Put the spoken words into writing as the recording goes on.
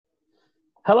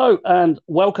Hello and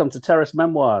welcome to Terrace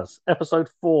Memoirs, episode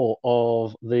 4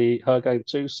 of the Her Game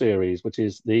 2 series, which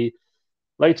is the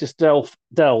latest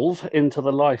delve into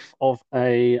the life of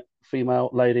a female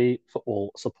lady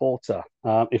football supporter.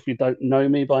 If you don't know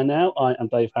me by now, I am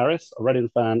Dave Harris, a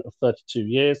Reading fan of 32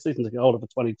 years, season ticket holder for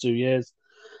 22 years.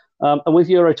 And with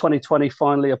Euro 2020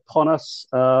 finally upon us,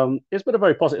 it's been a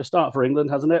very positive start for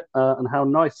England, hasn't it? And how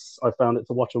nice I found it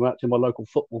to watch a match in my local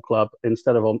football club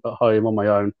instead of at home on my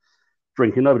own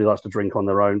drinking. Nobody likes to drink on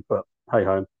their own, but hey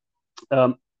ho.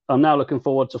 I'm now looking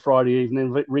forward to Friday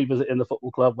evening, revisiting the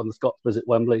football club when the Scots visit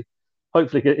Wembley.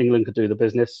 Hopefully, England could do the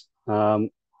business.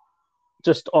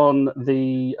 Just on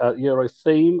the Euro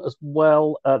theme as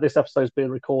well, this episode is being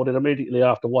recorded immediately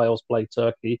after Wales play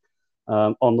Turkey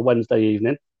on the Wednesday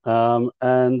evening. And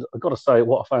I've got to say,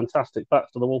 what a fantastic back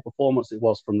to the wall performance it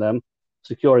was from them,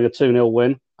 securing a 2-0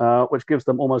 win, which gives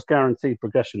them almost guaranteed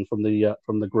progression from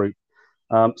the group.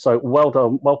 So well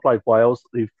done, well played, Wales.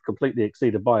 You've completely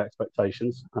exceeded my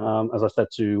expectations. As I said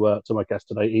to my guest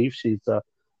today, Eve, she's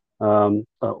one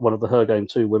of the Her Game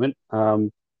 2 women.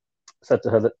 Said to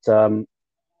her that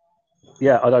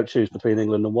I don't choose between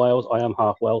England and Wales. I am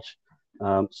half Welsh,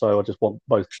 so I just want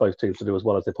both teams to do as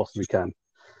well as they possibly can.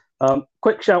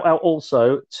 Quick shout out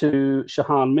also to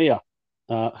Shahan Mia,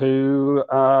 who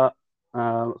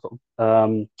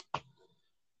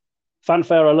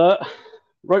fanfare alert,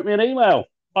 wrote me an email.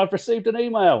 I've received an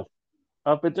email.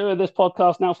 I've been doing this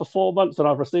podcast now for 4 months, and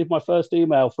I've received my first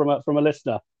email from a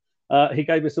listener. He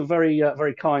gave me some very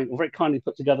kindly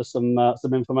put together some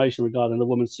information regarding the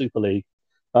Women's Super League.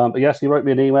 But yes, he wrote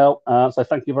me an email. So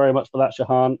thank you very much for that,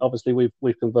 Shahan. Obviously,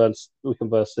 we've conversed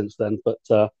since then,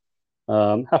 but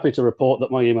happy to report that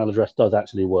my email address does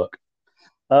actually work.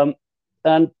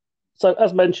 And so,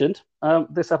 as mentioned,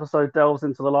 this episode delves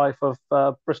into the life of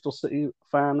Bristol City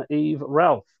fan Eve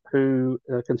Ralph, who,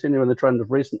 continuing the trend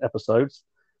of recent episodes,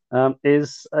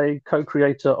 is a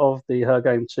co-creator of the Her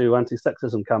Game 2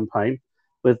 anti-sexism campaign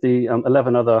with the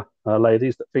 11 other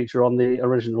ladies that feature on the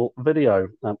original video.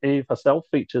 Eve herself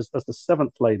features as the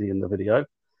 7th lady in the video,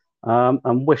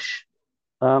 and wish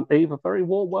Eve a very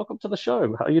warm welcome to the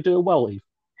show. How are you doing? Well, Eve?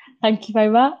 Thank you very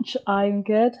much. I'm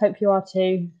good. Hope you are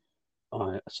too.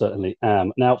 I certainly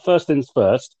am. Now, first things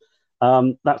first,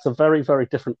 that's a very, very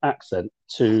different accent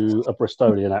to a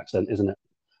Bristolian accent, isn't it?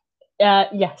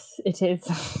 Yes, it is.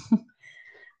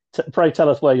 Pray tell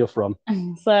us where you're from.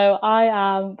 So I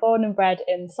am born and bred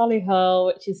in Solihull,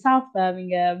 which is South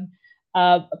Birmingham,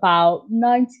 about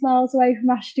 90 miles away from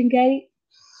Ashton Gate.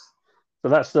 So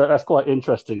that's quite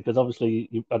interesting because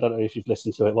obviously I don't know if you've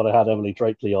listened to it. What I had Emily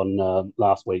Drakeley on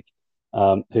last week,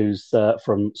 who's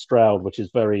from Stroud, which is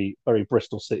very very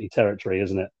Bristol City territory,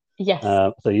 isn't it? Yes.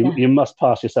 So you Yeah. you must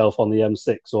pass yourself on the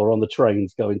M6 or on the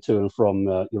trains going to and from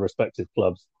your respective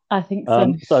clubs. I think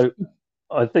so. So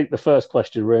I think the first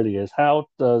question really is how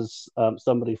does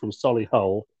somebody from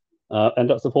Solihull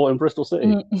end up supporting Bristol City?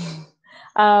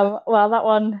 Mm. Well, that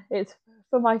one, it's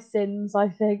for my sins, I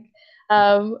think.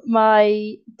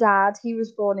 My dad, he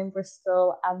was born in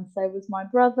Bristol, and so was my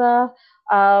brother.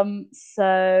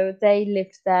 So they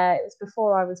lived there. It was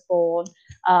before I was born.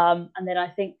 And then I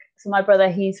think, so my brother,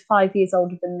 he's 5 years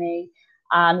older than me.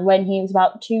 And when he was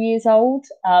about 2 years old,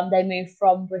 they moved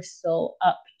from Bristol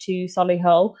up to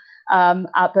Solihull.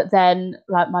 But then,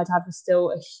 like, my dad was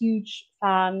still a huge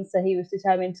fan, so he was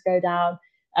determined to go down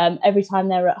every time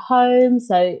they were at home.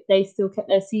 So they still kept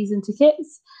their season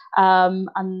tickets,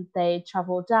 and they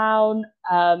travelled down.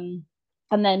 And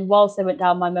then whilst they went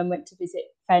down, my mum went to visit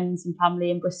friends and family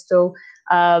in Bristol,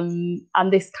 and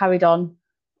this carried on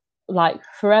like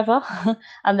forever.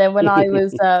 And then when I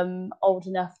was old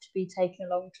enough to be taken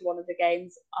along to one of the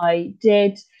games, I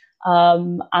did.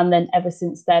 And then ever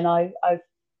since then,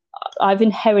 I've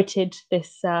inherited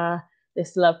this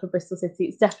love for Bristol City.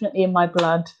 It's definitely in my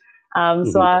blood.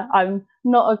 So I'm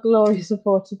not a Glory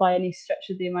supporter by any stretch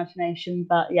of the imagination,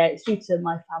 but yeah, it's due to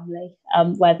my family,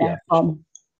 where Yeah, they're for sure. from.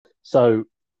 So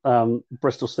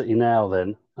Bristol City now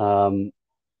then.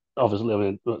 Obviously, I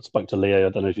mean, I spoke to Leah. I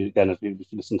don't know if you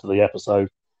listened to the episode.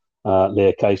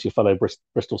 Leah Case, your fellow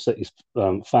Bristol City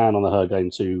fan on the Her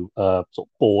Game 2 sort of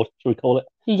board, should we call it?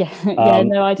 Yeah, yeah,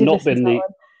 no, I did Not listen to been that the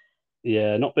one.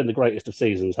 Yeah, not been the greatest of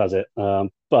seasons, has it?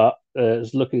 But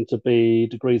it's looking to be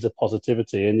degrees of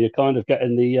positivity, and you're kind of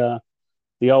getting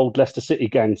the old Leicester City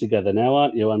gang together now,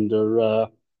 aren't you? Under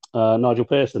Nigel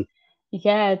Pearson.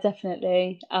 Yeah,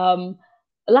 definitely.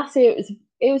 Last year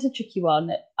it was a tricky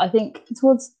one. I think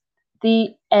towards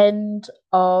the end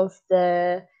of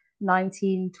the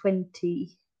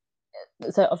 1920,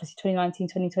 so obviously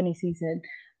 2019-2020 season,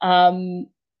 um,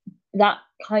 that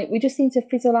we just seemed to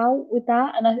fizzle out with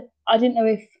that, and I didn't know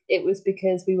if it was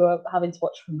because we were having to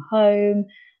watch from home,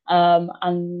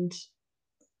 and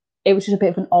it was just a bit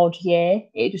of an odd year.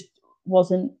 It just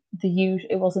wasn't the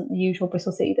usual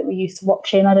Bristol City that we used to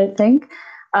watching, I don't think.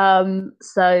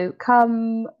 So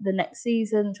come the next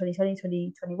season, 2020,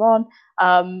 2021,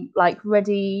 like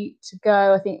ready to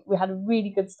go. I think we had a really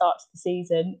good start to the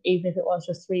season, even if it was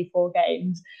just 3-4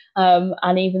 games.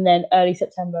 And even then, early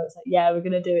September, it's like, yeah, we're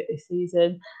going to do it this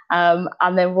season.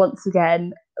 And then once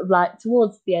again, like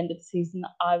towards the end of the season,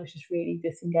 I was just really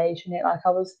disengaged in it. Like I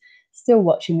was still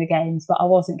watching the games, but I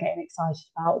wasn't getting excited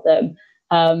about them.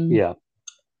 Yeah.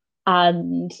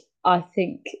 And I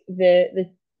think the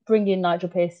bringing Nigel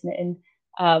Pearson in,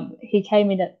 he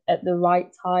came in at the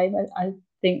right time. I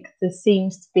think there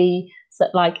seems to be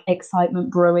like excitement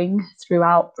brewing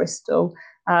throughout Bristol,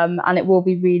 and it will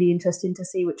be really interesting to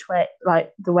see which way,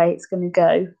 like the way it's going to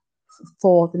go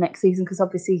for the next season, because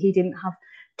obviously he didn't have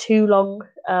too long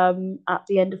at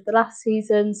the end of the last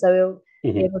season, so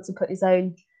he'll be able to put his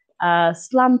own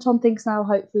slant on things now,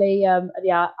 hopefully.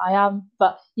 Yeah, I am,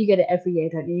 but you get it every year,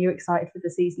 don't you? You're excited for the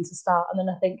season to start, and then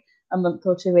I think a month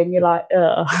or two in, you're like,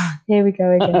 here we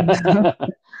go again.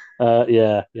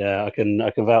 Yeah, I can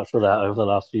vouch for that over the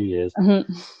last few years.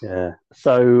 Yeah.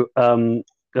 So I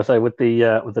say with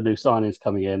the new signings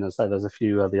coming in, and say there's a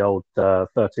few of the old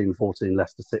 13-14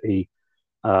 Leicester City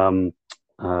sort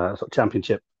of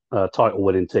championship title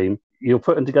winning team. You're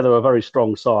putting together a very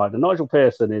strong side, and Nigel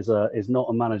Pearson is not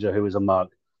a manager who is a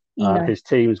mug. No. His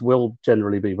teams will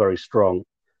generally be very strong.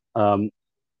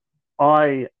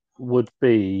 I would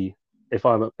be, if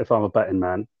I'm a betting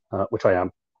man, which I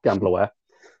am, gamble aware.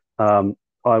 I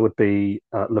would be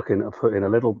looking at putting a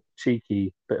little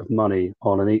cheeky bit of money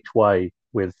on an each way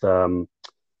with Bristol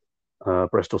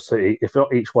City. If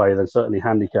not each way, then certainly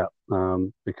handicap,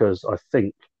 because I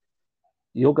think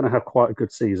you're going to have quite a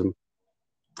good season,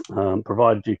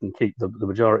 provided you can keep the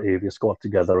majority of your squad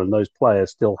together, and those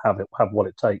players still have what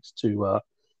it takes to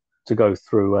go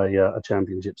through a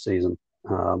championship season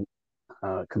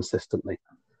consistently,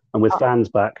 and with fans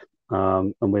back,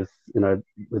 and with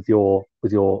your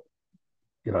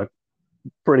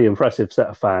pretty impressive set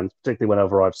of fans, particularly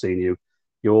whenever I've seen you.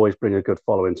 You always bring a good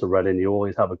following to Reading. You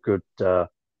always have a good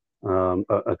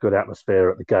atmosphere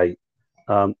at the gate.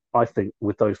 I think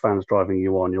with those fans driving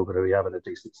you on, you're going to be having a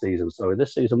decent season. So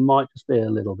this season might just be a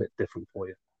little bit different for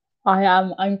you. I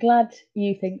am. I'm glad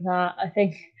you think that. I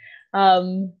think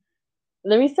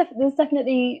there's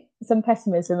definitely some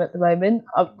pessimism at the moment.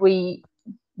 We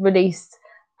released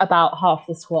about half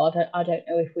the squad. I don't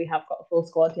know if we have got a full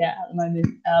squad yet at the moment.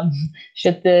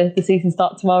 Should the season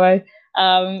start tomorrow?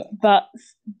 But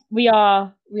we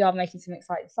are making some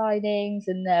exciting signings,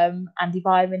 and Andy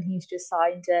Byman, he's just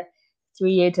signed a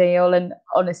 3-year deal, and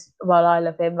while I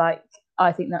love him, like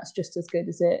I think that's just as good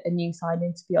as a new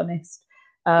signing, to be honest.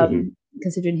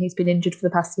 Considering he's been injured for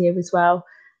the past year as well.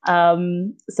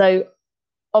 So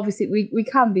obviously we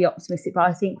can be optimistic, but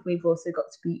I think we've also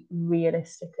got to be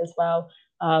realistic as well,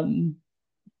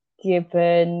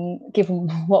 given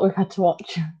what we've had to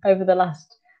watch over the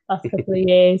last couple of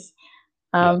years.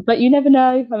 But you never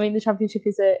know. I mean, the Championship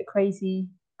is a crazy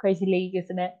league,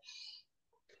 isn't it?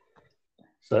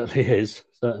 Certainly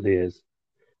is.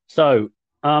 So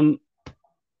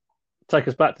take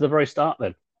us back to the very start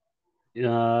then.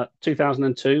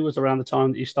 2002 was around the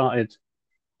time that you started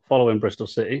following Bristol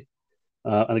City.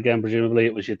 And again, presumably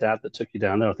it was your dad that took you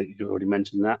down there. I think you already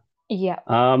mentioned that. Yeah.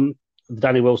 The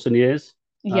Danny Wilson years.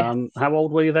 Yes. How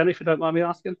old were you then, if you don't mind me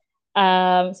asking?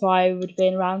 So I would have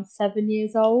been around 7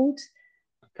 years old.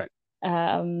 Okay.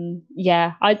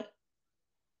 Yeah.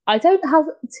 I don't have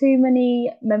too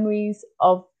many memories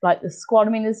of like the squad. I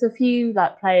mean, there's a few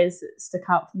like players that stick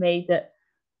out for me that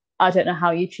I don't know how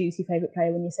you choose your favourite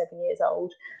player when you're 7 years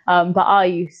old. But I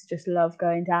used to just love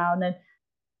going down,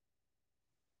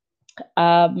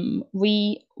 and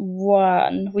we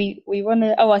won. We won.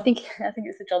 I think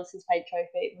it's the Johnson's Paint Trophy.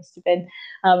 It must have been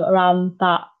around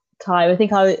that time. I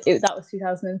think that was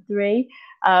 2003,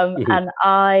 and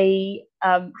I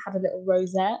had a little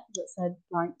rosette that said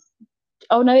like,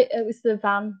 oh no, it was the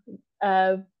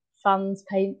fans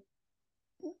paint.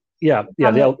 Yeah.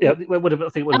 It would have, I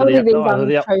think it would have been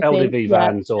the LDV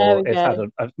vans, or it's had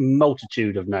a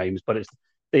multitude of names, but it's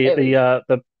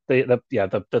the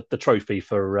trophy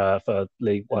for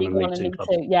League One and League Two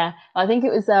clubs. Yeah, I think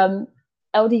it was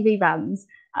LDV vans,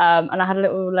 and I had a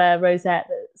little rosette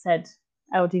that said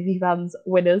LDV vans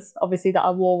winners, obviously, that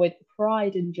I wore with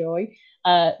pride and joy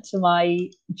to my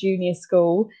junior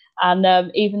school. And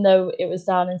even though it was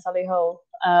down in Solihull,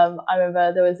 I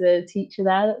remember there was a teacher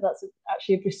there that's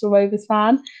actually a Bristol Rovers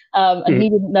fan, and he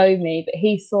didn't know me, but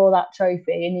he saw that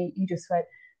trophy and he just went,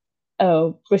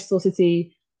 "Oh, Bristol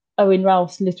City, Owen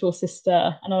Ralph's little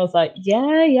sister," and I was like,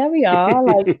 "Yeah, we are.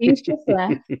 Like he's just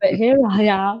left, but here I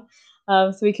am."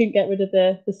 So we couldn't get rid of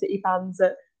the City fans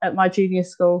at my junior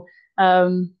school.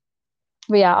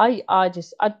 But yeah, I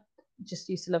just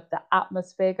used to love the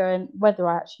atmosphere going. Whether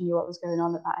I actually knew what was going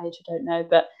on at that age, I don't know.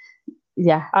 But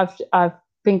yeah, I've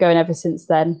been going ever since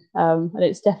then, and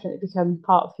it's definitely become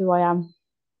part of who I am.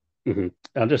 Mm-hmm.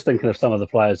 I'm just thinking of some of the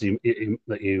players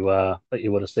that you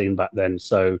would have seen back then.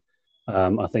 So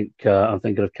I think I'm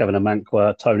thinking of Kevin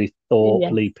Amankwa, Tony Thorpe,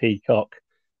 Yes, Lee Peacock.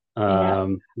 yeah,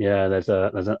 Yeah, there's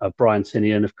a Brian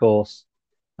Tinian, of course.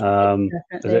 Is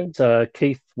definitely. it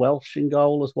Keith Welsh in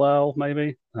goal as well?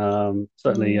 Maybe.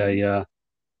 Certainly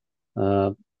Mm,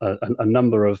 uh, a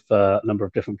number of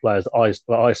different players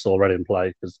that I saw Reading play,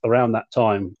 because around that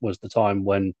time was the time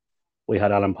when we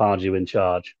had Alan Pardew in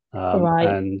charge, right.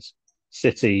 and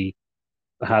City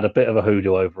had a bit of a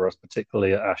hoodoo over us,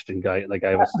 particularly at Ashton Gate. They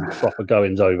gave us some proper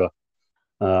goings over.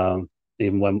 Um,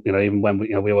 even when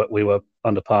we were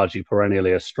under Pardew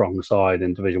perennially a strong side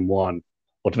in Division One,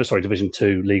 or sorry, Division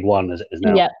Two, League One as it is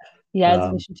now. Yep. Yeah,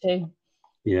 Um, Division Two.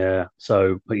 yeah.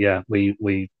 So, but yeah,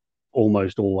 we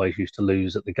almost always used to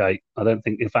lose at the gate. I don't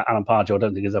think, in fact, Alan Pardew, I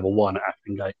don't think has ever won at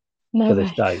Ashton Gate No to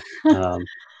this way. day.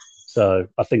 So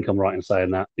I think I'm right in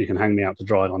saying that. You can hang me out to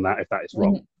dry on that if that is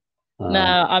wrong. No,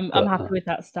 Um, I'm but happy with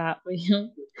that stat. We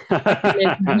can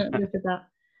live with that.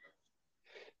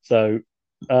 so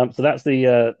so that's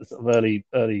the sort of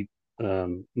early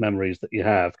memories that you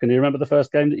have. Can you remember the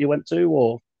first game that you went to,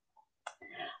 or?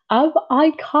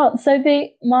 I can't. So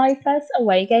my first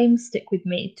away games stick with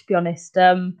me, to be honest.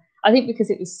 I think because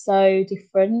it was so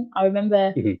different. I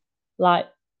remember Mhm. like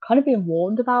kind of being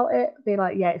warned about it, being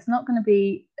like, yeah, it's not going to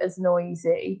be as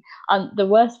noisy. And the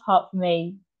worst part for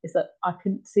me is that I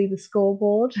couldn't see the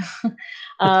scoreboard.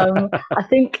 I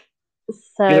think You'd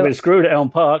have so. been screwed at Elm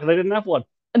Park. They didn't have one.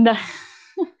 No,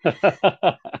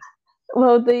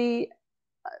 well, the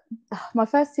my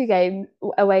first two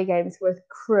away games were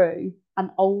Crewe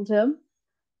and Oldham.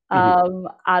 Mhm.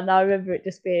 And I remember it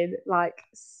just being like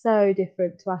so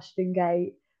different to Ashton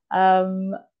Gate.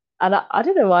 Um, and I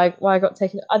don't know why I got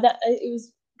taken. It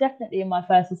was definitely in my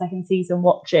first and second season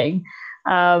watching,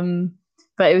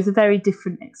 but it was a very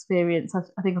different experience.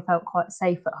 I think I felt quite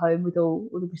safe at home with all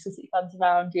the Bristol City fans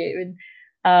around you,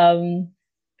 and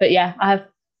but yeah, I have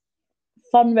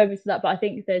fond memories of that. But I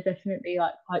think they're definitely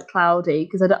like quite cloudy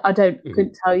because I don't Mhm.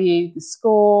 couldn't tell you the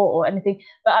score or anything.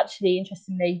 But actually,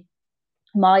 interestingly,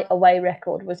 my away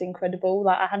record was incredible.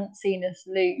 Like I hadn't seen us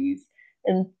lose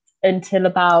until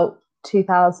about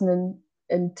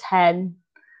 2010.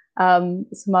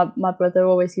 So my brother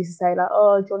always used to say like,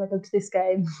 "Oh, do you want to go to this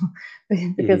game?"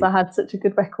 because Mhm. I had such a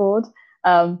good record.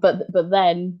 But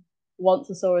then once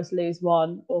I saw us lose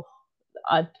one, oh,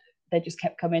 I they just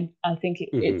kept coming. I think it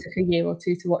Mhm. took a year or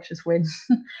two to watch us win.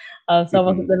 So I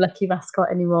wasn't Mhm. the lucky mascot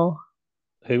anymore.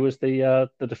 Who was the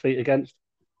defeat against?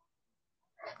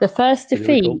 The first Can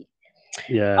you recall? defeat,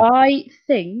 Yeah. I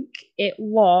think it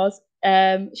was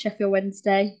Sheffield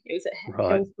Wednesday. It was at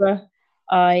Right. Hillsborough,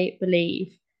 I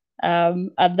believe. And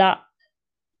that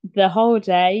the whole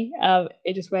day,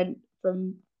 it just went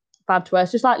from bad to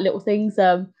worse, just like little things.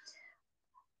 I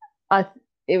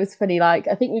It was funny. Like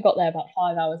I think we got there about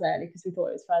 5 hours early because we thought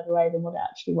it was further away than what it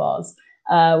actually was.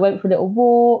 Went for a little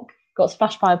walk, got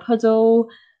splashed by a puddle,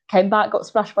 came back, got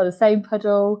splashed by the same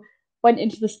puddle, went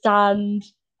into the stand.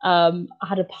 I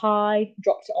had a pie,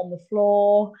 dropped it on the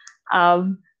floor.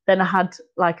 Then I had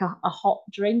like a hot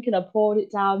drink and I poured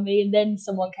it down me. And then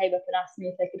someone came up and asked me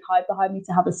if they could hide behind me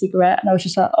to have a cigarette. And I was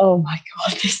just like, oh my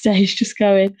God, this day is just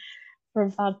going from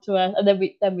bad to worse. And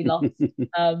then we lost.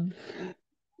 Um,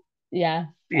 yeah,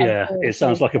 Yeah, it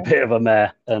sounds like a unfortunately. bit of a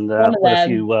mare, and One of with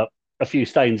them. a few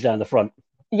stains down the front.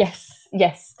 Yes,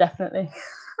 definitely.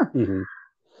 Mhm.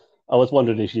 I was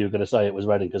wondering if you were going to say it was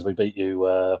Reading because we beat you,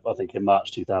 I think, in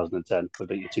March 2010. We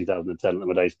beat you 2010 at the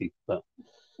Madejski, but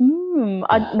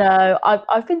I no,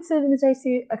 I've been to the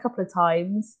Majesty a couple of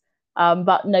times,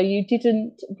 but no, you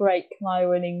didn't break my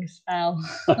winning spell.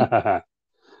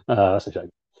 that's a shame.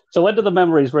 So when did the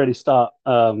memories really start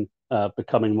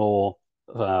becoming more,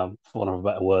 for want of a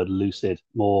better word, lucid,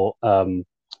 more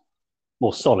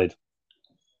solid?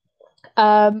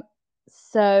 Um,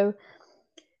 so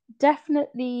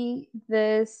definitely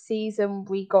the season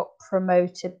we got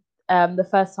promoted. The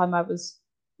first time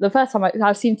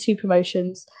I've seen two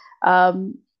promotions.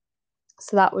 Um,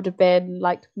 so that would have been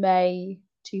like May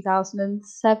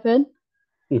 2007.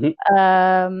 Hmm.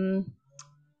 Um,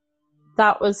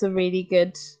 that was a really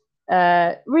good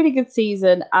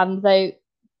season, and they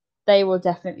will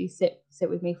definitely sit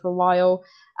with me for a while.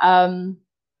 I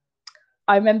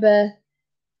remember,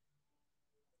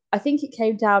 I think it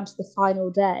came down to the final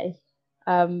day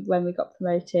when we got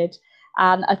promoted,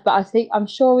 but I'm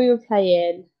sure we were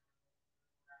playing.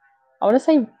 I want to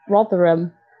say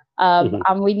Rotherham,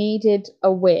 and we needed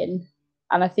a win,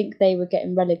 and I think they were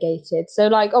getting relegated. So,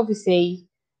 like, obviously,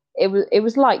 it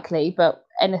was likely, but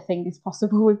anything is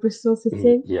possible with Bristol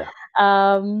City. Yeah.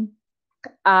 And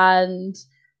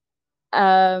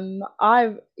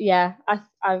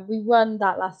we won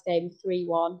that last game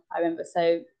 3-1. I remember,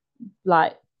 so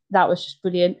like that was just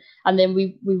brilliant. And then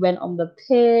we went on the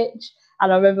pitch,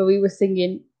 and I remember we were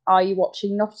singing "Are You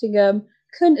Watching Nottingham?"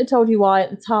 Couldn't have told you why at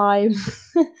the time,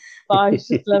 but I was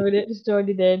just loving it, just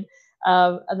joining in.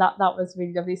 And that was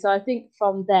really lovely. So I think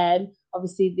from then,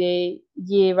 obviously, the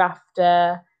year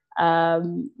after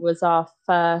was our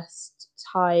first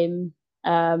time.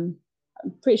 I'm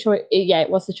pretty sure, it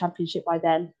was the championship by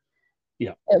then.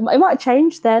 Yeah, it might have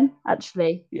changed then,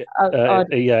 actually. Yeah,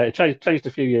 it changed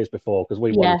a few years before because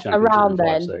we won the championship around in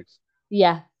then. 5-6.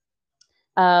 Yeah,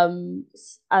 and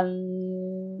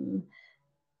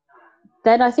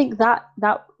then I think that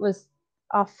was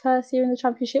our first year in the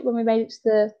championship when we made it to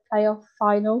the playoff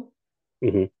final.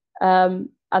 And then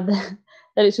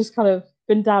it's just kind of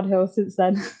been downhill since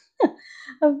then.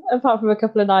 Apart from a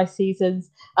couple of nice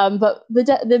seasons, but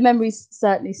the memories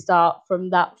certainly start from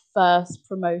that first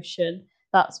promotion.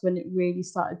 That's when it really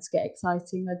started to get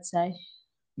exciting, I'd say.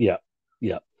 Yeah.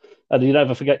 And you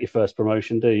never forget your first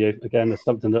promotion, do you? Again, it's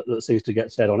something that seems to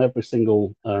get said on every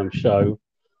single show.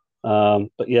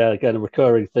 But yeah, again, a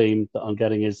recurring theme that I'm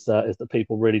getting is that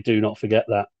people really do not forget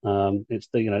that. It's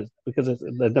because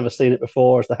they've never seen it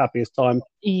before. It's the happiest time,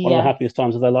 one of the happiest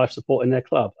times of their life, supporting their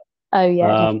club. Oh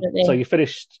yeah, definitely. So you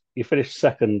finished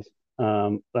second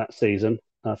that season,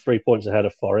 3 points ahead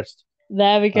of Forest.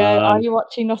 There we go. Are You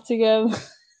Watching Nottingham?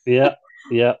 Yeah.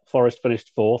 Forest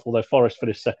finished fourth, although Forest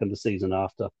finished second the season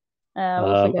after.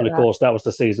 And of course, that was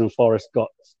the season Forest got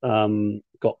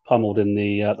pummeled in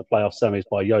the playoff semis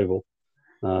by Yeovil.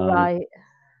 Right.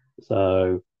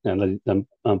 So, and then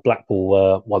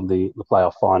Blackpool won the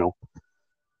playoff final.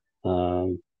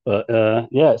 But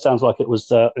yeah, it sounds like it was.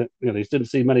 You didn't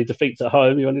see many defeats at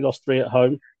home. You only lost 3 at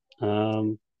home.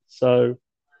 So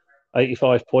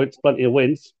 85 points, plenty of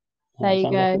wins. There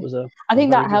you go. Like I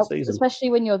think that helps, especially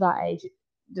when you're that age,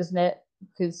 doesn't it?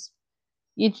 Because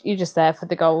you're just there for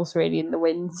the goals, really, and the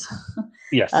wins.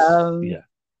 Yes.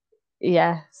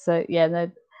 Yeah. So yeah,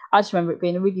 no, I just remember it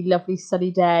being a really lovely sunny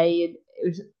day, and it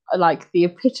was like the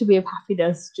epitome of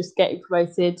happiness, just getting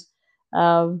promoted.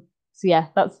 So yeah,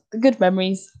 that's the good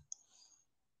memories.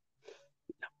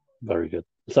 Very good.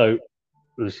 So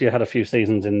you had a few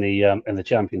seasons in the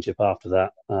championship after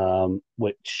that,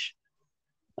 which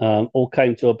all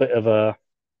came to a bit of an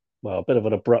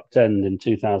abrupt end in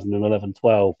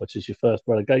 2011-12, which is your first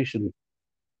relegation.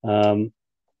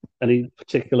 Any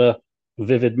particular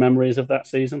vivid memories of that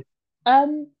season?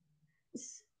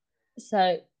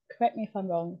 So correct me if I'm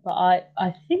wrong, but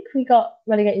I think we got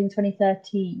relegated in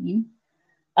 2013.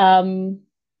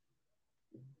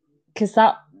 Because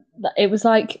that it was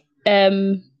like I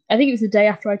think it was the day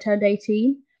after I turned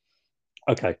 18.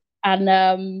 Okay.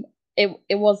 And it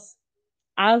was,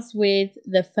 as with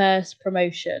the first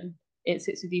promotion, it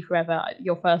sits with you forever.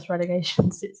 Your first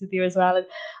relegation sits with you as well,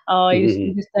 and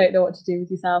you just don't know what to do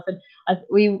with yourself. And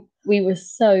we were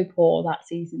so poor that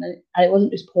season, and it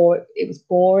wasn't just poor; it was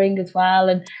boring as well.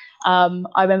 And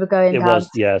I remember going down. It was,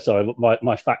 yeah. Sorry,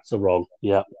 my facts are wrong.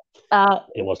 Yeah,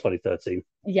 it was 2013.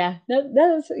 Yeah,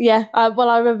 no, yeah. Well,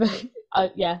 I remember,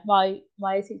 my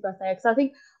 18th birthday, because I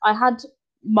think I had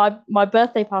my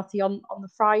birthday party on the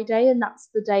Friday, and that's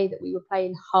the day that we were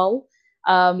playing Hull.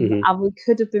 And we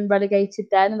could have been relegated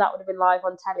then, and that would have been live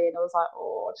on telly. And I was like,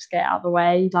 oh, just get out of the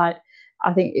way. Like,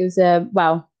 I think it was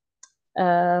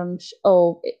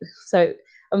so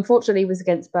unfortunately, it was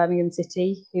against Birmingham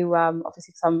City, who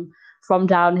obviously, because I'm from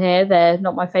down here, they're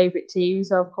not my favourite team,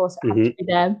 so of course it had to be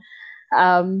them.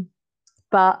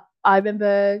 But I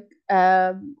remember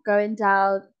going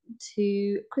down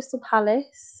to Crystal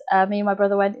Palace. Me and my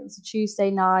brother went. It was a Tuesday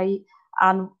night,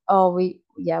 and we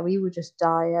were just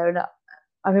dying.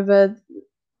 I remember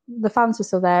the fans were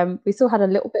still there. We still had a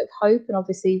little bit of hope, and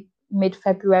obviously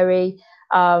mid-February,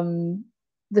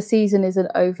 the season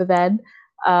isn't over then.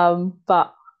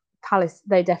 But Palace,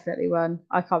 they definitely won.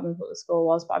 I can't remember what the score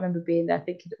was, but I remember being there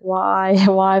thinking, why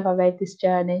have I made this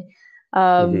journey?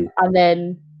 And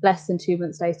then less than 2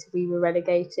 months later, we were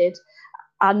relegated.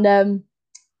 And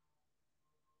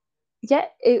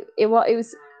it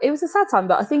it was a sad time,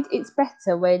 but I think it's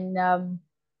better when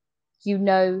you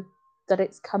know that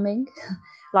it's coming.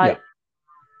 Like,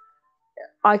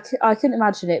 I couldn't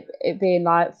imagine it being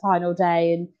like final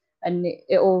day and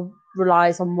it all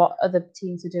relies on what other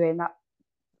teams are doing.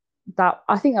 That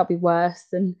I think that'd be worse.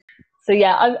 And so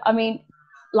yeah, I mean,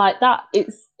 like that.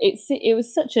 It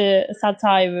was such a sad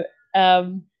time.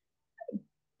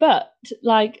 But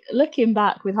like looking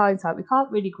back with hindsight, we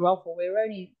can't really grovel. We were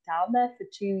only down there for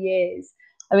 2 years.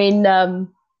 I mean, I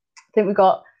think we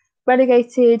got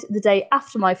relegated the day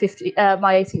after my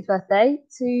 18th birthday.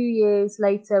 2 years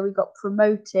later, we got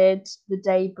promoted the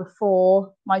day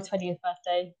before my 20th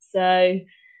birthday. So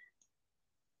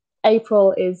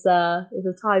April is a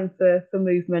time for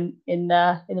movement in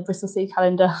the Bristol City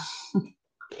calendar.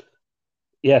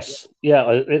 Yes, yeah,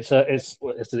 it's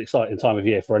an exciting time of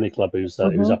year for any club who's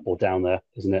up or down there,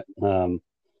 isn't it?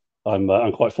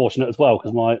 I'm quite fortunate as well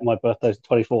because my birthday's the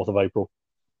 24th of April.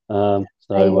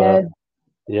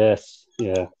 Yes,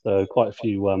 yeah, so quite a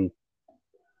few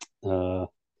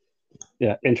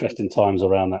interesting times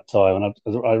around that time. And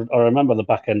I remember the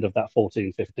back end of that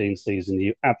 14-15 season,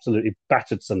 you absolutely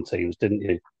battered some teams, didn't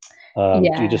you?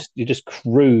 You just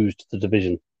cruised the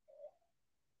division.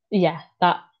 Yeah,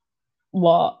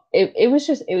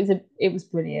 it was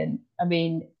brilliant. I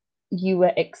mean, you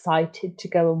were excited to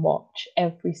go and watch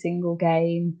every single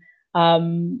game.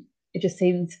 It just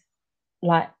seemed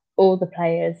like all the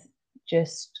players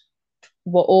just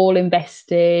were all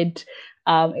invested.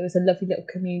 It was a lovely little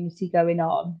community going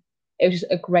on. It was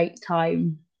just a great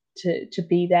time to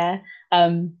be there.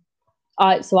 I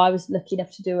was lucky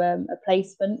enough to do a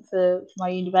placement for my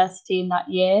university in that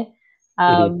year.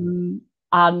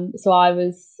 And so I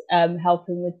was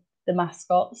helping with the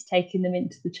mascots, taking them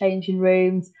into the changing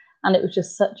rooms, and it was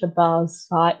just such a buzz.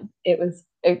 Like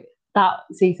that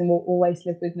season will always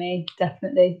live with me,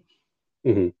 definitely.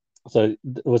 Mm-hmm. So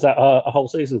was that a whole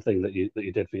season thing that you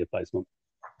did for your placement?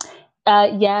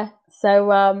 Yeah.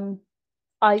 So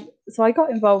I got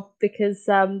involved because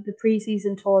the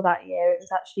pre-season tour that year, it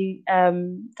was actually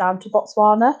down to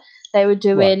Botswana. They were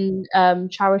doing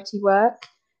charity work.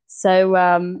 So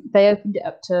they opened it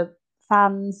up to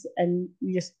fans, and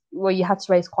you had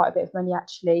to raise quite a bit of money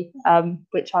actually,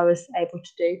 which I was able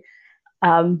to do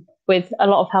with a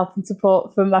lot of help and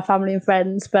support from my family and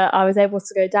friends. But I was able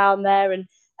to go down there,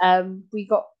 and we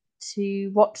got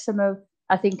to watch some of,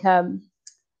 I think,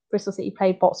 Bristol City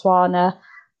played Botswana,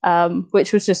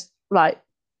 which was just like,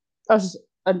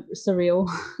 surreal.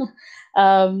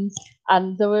 And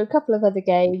there were a couple of other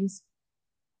games,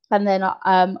 and then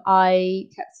I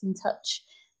kept in touch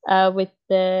with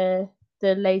the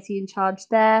lady in charge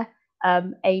there,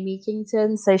 Amy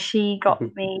Kington. So she got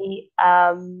me.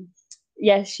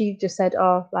 She just said,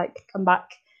 "Oh, like come back,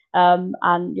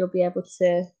 and you'll be able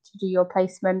to do your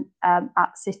placement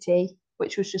at City,"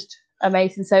 which was just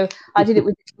amazing. So I did it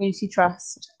with the community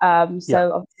trust.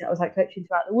 So obviously I was like coaching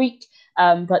throughout the week,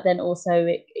 but then also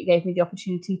it gave me the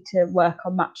opportunity to work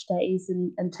on match days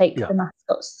and take the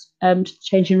mascots to the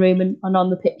changing room and on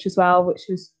the pitch as well, which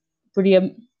was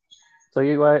brilliant. So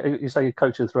you say you're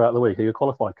coaching throughout the week. Are you a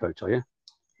qualified coach? Are you?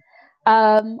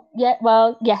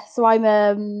 So I'm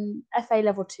FA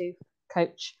level 2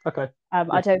 coach. Okay.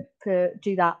 I don't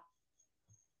do that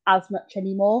as much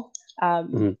anymore.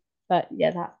 But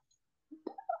yeah, that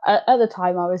at the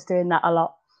time I was doing that a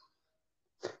lot.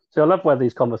 So I love where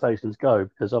these conversations go,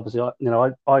 because obviously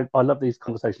I love these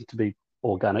conversations to be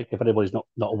organic. If anybody's not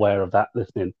aware of that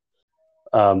listening,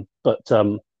 but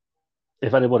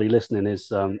if anybody listening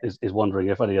is wondering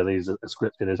if any of these are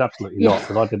scripted, it's absolutely not,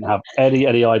 because I didn't have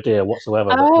any idea whatsoever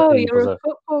that Eve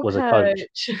was a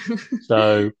coach.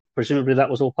 So presumably that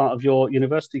was all part of your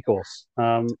university course.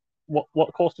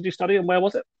 What course did you study and where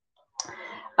was it?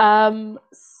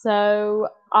 So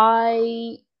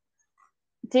I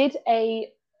did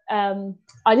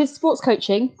I did sports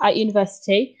coaching at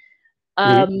university.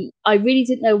 I really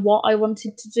didn't know what I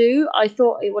wanted to do. I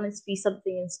thought it wanted to be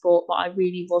something in sport, but I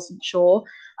really wasn't sure.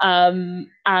 And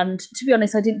to be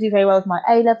honest, I didn't do very well with my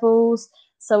A levels,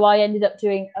 so I ended up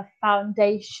doing a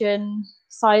foundation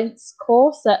science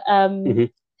course at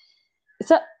it's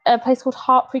at a place called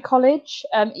Hartpury College.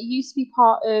 It used to be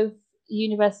part of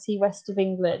University West of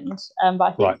England, but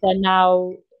I think they're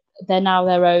now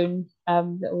their own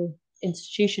little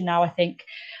institution now, I think.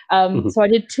 So I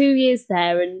did 2 years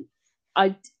there, and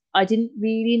I didn't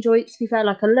really enjoy it, to be fair.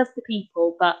 Like, I loved the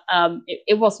people, but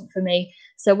it wasn't for me.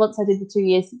 So once I did the 2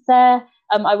 years there,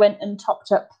 I went and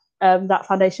topped up that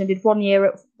foundation. I did 1 year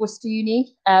at Worcester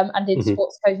Uni and did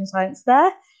sports coaching science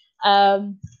there.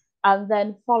 And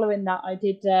then following that, I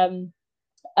did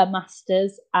a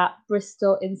master's at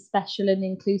Bristol in special and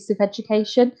inclusive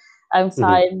education. So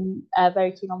I'm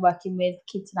very keen on working with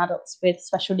kids and adults with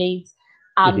special needs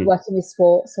and working with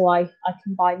sport. So I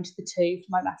combined the two for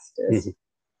my master's.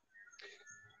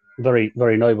 Very,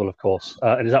 very noble, of course.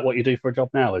 And is that what you do for a job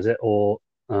now? Is it or?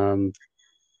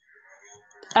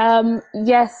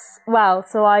 Yes. Well,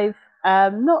 so I've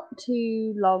not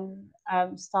too long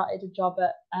started a job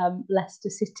at Leicester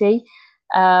City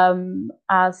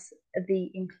as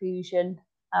the inclusion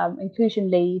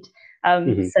lead.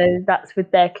 So that's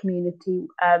with their community,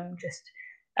 just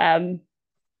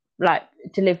like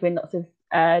delivering lots of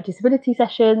disability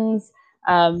sessions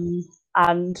and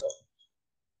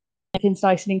everything's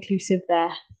nice and inclusive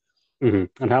there. And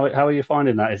how are you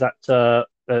finding that? Is that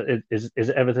is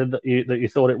it everything that you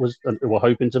thought it was and were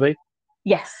hoping to be?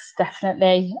 Yes,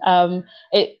 definitely.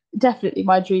 It definitely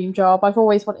my dream job. I've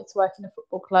always wanted to work in a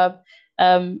football club,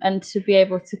 and to be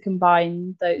able to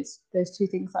combine those two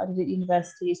things that I did at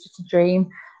university is just a dream.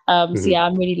 So yeah,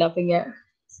 I'm really loving it.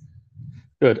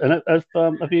 Good. And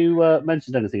have you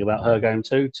mentioned anything about her going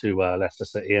to Leicester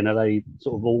City? And are they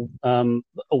sort of all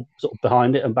sort of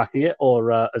behind it and backing it,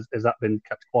 or has that been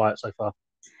kept quiet so far?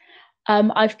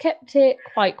 I've kept it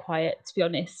quite quiet, to be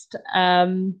honest.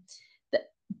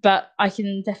 But I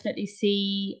can definitely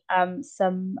see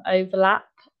some overlap.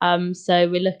 So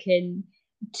we're looking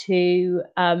to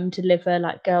deliver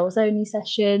like girls only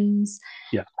sessions,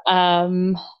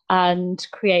 and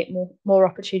create more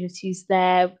opportunities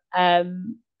there.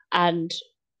 And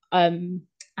I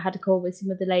had a call with some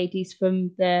of the ladies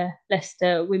from the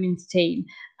Leicester women's team,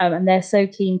 and they're so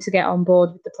keen to get on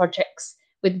board with the projects,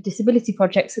 with the disability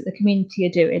projects that the community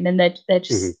are doing, and they're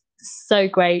just so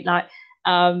great. Like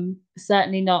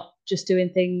certainly not just doing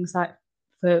things like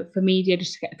for media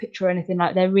just to get a picture or anything.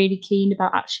 Like they're really keen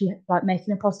about actually like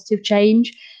making a positive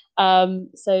change.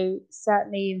 So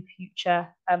certainly in future,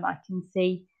 I can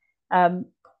see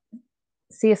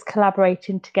us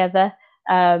collaborating together.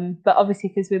 But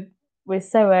obviously because we're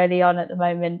so early on at the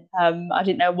moment, I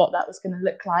didn't know what that was going to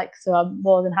look like. So I'm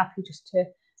more than happy just to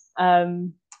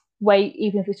wait,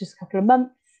 even if it's just a couple of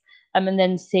months, and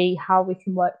then see how we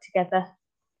can work together.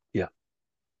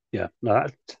 Yeah. No,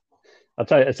 I'll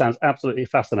tell you, it sounds absolutely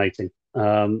fascinating.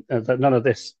 None of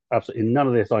this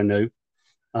I knew.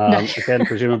 Again,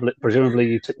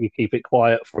 presumably you keep it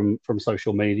quiet from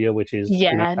social media, which is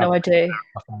I do.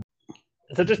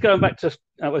 So just going back to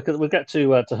we'll get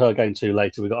to Her Game 2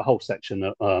 later. We've got a whole section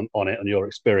on it and your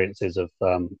experiences of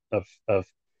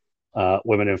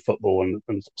women in football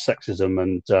and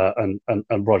sexism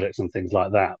and projects and things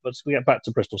like that. But we get back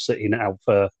to Bristol City now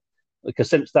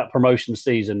because since that promotion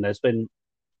season, there's been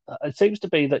it seems to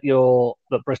be that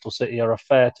Bristol City are a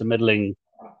fair to middling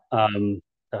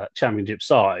championship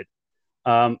side.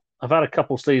 I've had a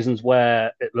couple of seasons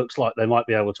where it looks like they might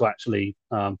be able to actually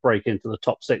break into the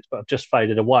top six, but have just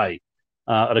faded away.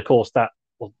 And of course, the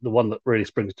one that really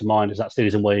springs to mind is that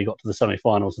season where you got to the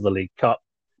semi-finals of the League Cup.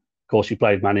 Of course, you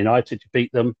played Man United, you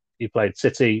beat them. You played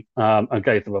City and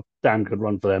gave them a damn good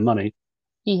run for their money.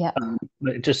 Yeah.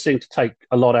 It just seemed to take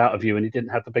a lot out of you, and you didn't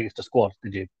have the biggest of squad,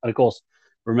 did you? And of course,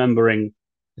 remembering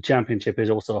the Championship is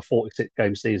also a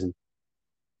 46-game season.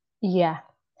 Yeah.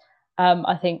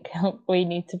 I think we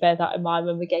need to bear that in mind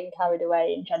when we're getting carried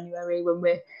away in January, when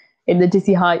we're in the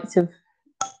dizzy heights of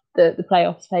the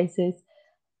playoff spaces.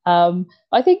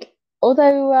 I think,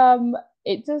 although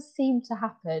it does seem to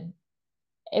happen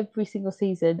every single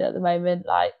season at the moment,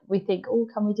 like we think, oh,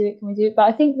 can we do it? Can we do it? But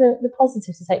I think the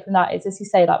positive to take from that is, as you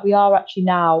say, like we are actually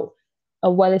now a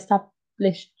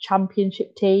well-established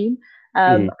championship team.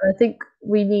 I think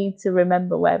we need to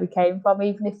remember where we came from,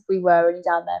 even if we were only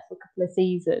down there for a couple of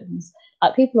seasons.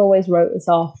 Like people always wrote us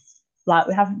off. Like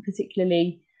we haven't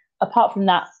particularly, apart from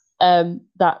that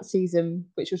that season,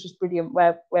 which was just brilliant,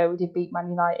 where we did beat Man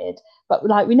United, but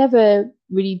like we never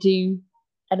really do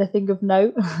anything of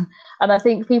note. And I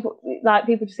think people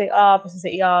just think, Bristol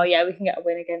City, yeah, we can get a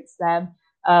win against them.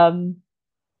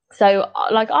 So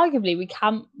like arguably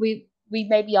we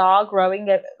maybe are growing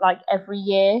like every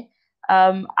year.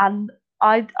 And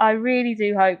I really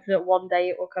do hope that one day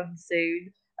it will come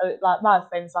soon. Like my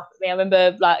friends laugh at me. I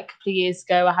remember like a couple of years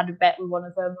ago, I had a bet with one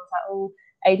of them. I was like, oh,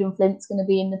 Aidan Flint's going to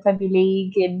be in the Premier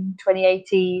League in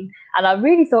 2018. And I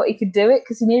really thought he could do it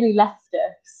because he nearly left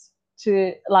us.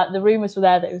 To like the rumours were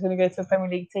there that he was going to go to a Premier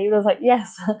League team. I was like,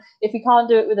 yes, if he can't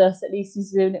do it with us, at least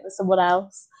he's doing it with someone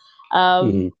else.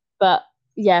 But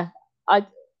yeah,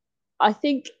 I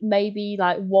think maybe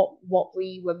like what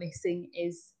we were missing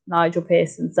is Nigel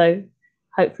Pearson. So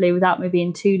hopefully, without me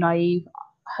being too naive,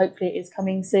 hopefully it is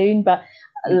coming soon. But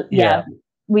yeah,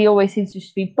 we always seem to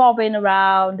just be bobbing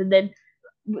around, and then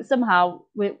somehow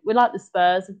we're like the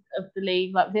Spurs of the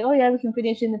league. Like, we think, oh yeah, we can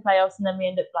finish in the playoffs, and then we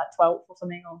end up like 12th or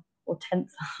something, or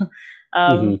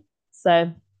 10th.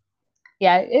 So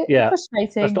yeah, it's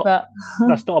frustrating, but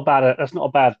that's not a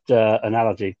bad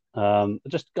analogy.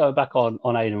 Just going back on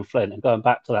Aidan Flint and going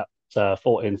back to that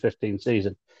 14-15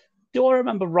 season. Do I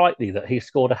remember rightly that he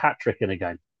scored a hat trick in a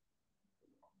game?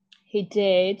 He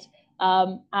did,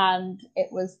 and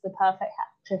it was the perfect hat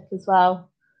trick as well.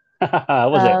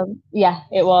 Was it? Yeah,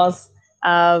 it was.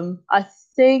 I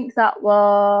think that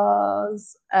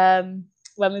was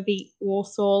when we beat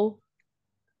Walsall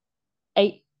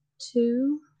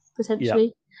 8-2,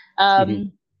 potentially. Yep.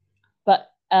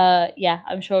 But yeah,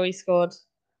 I'm sure he scored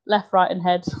left, right, and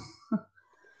head.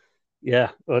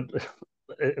 Yeah,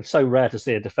 it's so rare to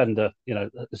see a defender,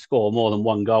 score more than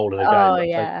one goal in a game. Oh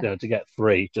yeah. To get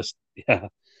three, just yeah.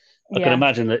 I can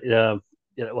imagine that.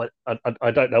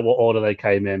 I don't know what order they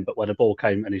came in, but when the ball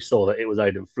came and he saw that it was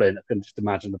Aidan Flint, I can just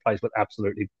imagine the place went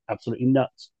absolutely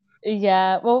nuts.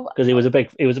 Yeah, well, because he was a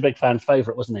big fan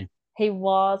favourite, wasn't he? He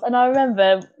was, and I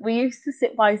remember we used to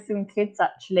sit by some kids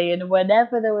actually, and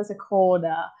whenever there was a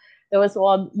corner, there was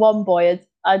one boy.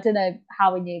 I don't know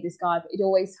how we knew this guy, but he'd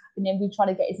always happen in. We'd try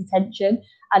to get his attention,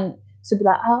 and so be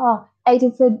like,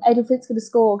 Aidan Flint's gonna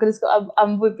score,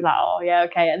 and we'd be like, oh yeah,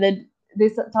 okay. And then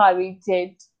this time we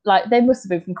did, like, they must have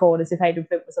been from corners if Aidan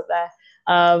Flint was up there.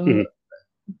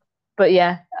 But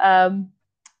yeah,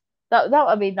 that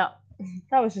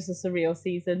was just a surreal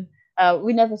season.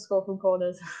 We never score from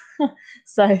corners,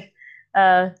 so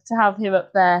to have him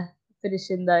up there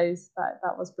finishing those,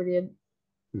 that was brilliant.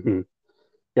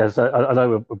 Yeah, so I know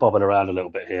we're bobbing around a little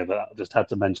bit here, but I just had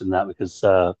to mention that because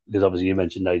obviously you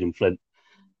mentioned Aidan Flint.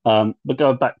 But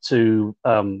going back to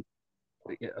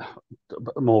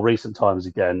more recent times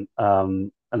again,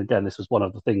 and again, this was one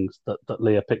of the things that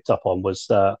Leah picked up on was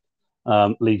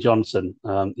Lee Johnson.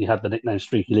 He had the nickname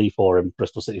Streaky Lee for him,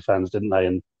 Bristol City fans, didn't they?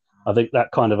 And I think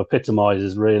that kind of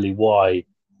epitomises really why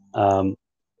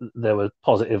there were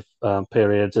positive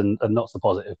periods and not so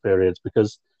positive periods,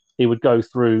 because he would go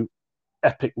through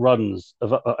epic runs of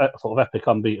sort of epic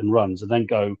unbeaten runs, and then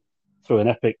go through an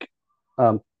epic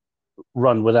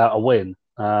run without a win,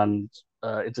 and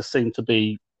it just seemed to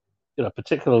be,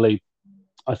 particularly,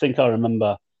 I think I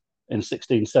remember in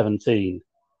 16-17,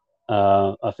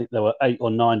 I think there were 8 or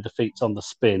 9 defeats on the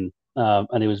spin,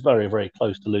 and he was very, very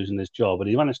close to losing his job, and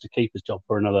he managed to keep his job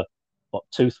for another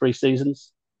 2-3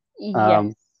 seasons.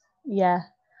 Yeah,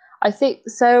 I think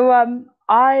so.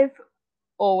 I've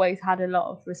always had a lot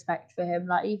of respect for him.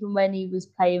 Like, even when he was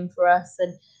playing for us,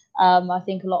 and I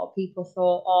think a lot of people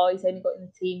thought, oh, he's only got in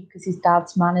the team because his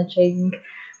dad's managing.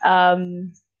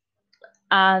 And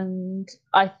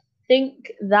I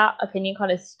think that opinion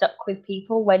kind of stuck with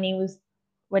people when he was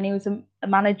a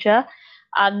manager,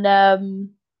 and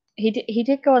he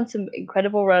did go on some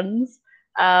incredible runs.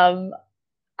 And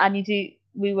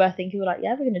we were thinking, we're like,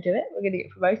 yeah, we're going to do it. We're going to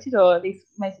get promoted, or at least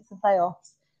make it to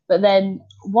playoffs. But then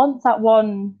once that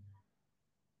one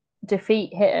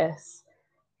defeat hit us,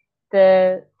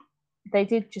 they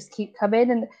did just keep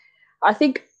coming. And I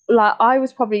think, like, I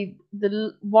was probably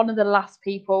one of the last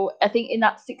people, I think, in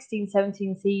that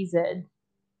 16-17 season,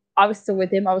 I was still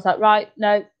with him. I was like, right,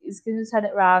 no, he's going to turn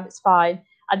it around. It's fine.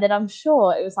 And then I'm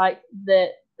sure it was like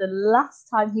the last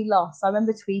time he lost, I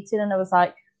remember tweeting and I was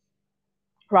like,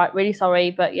 right, really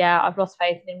sorry, but yeah, I've lost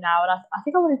faith in him now. And I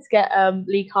think I wanted to get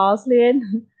Lee Carsley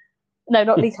in. No,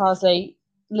 not Lee Carsley.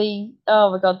 Lee,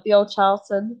 oh my God, the old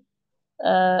Charlton.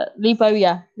 Lee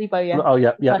Bowyer. Oh,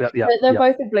 yeah. They're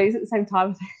both in Blues at the same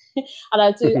time. And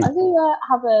I do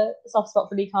have a soft spot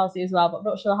for Lee Carsley as well, but I'm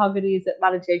not sure how good he is at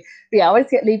managing. But yeah, I wanted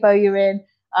to get Lee Bowyer in.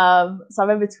 So I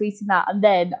remember tweeting that, and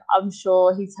then I'm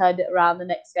sure he turned it around the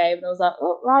next game, and I was like,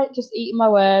 oh, right, just eating my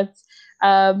words.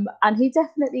 And he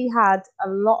definitely had a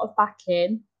lot of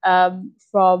backing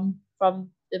from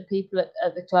the people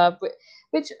at the club,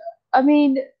 which I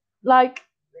mean, like,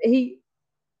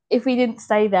 if we didn't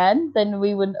stay then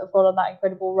we wouldn't have gone on that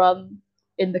incredible run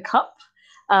in the cup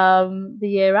the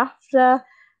year after.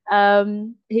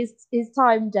 His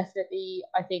time, definitely,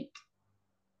 I think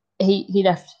he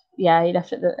left. Yeah, he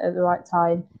left at the right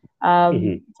time.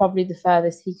 Probably the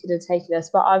furthest he could have taken us.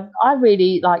 But I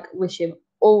really wish him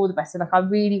all the best, and I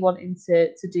really want him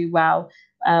to do well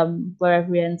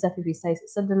wherever he ends up, if he stays at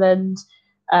Sunderland.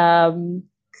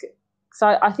 So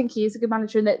I think he is a good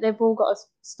manager, and they've all got to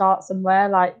start somewhere.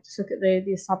 Like, just look at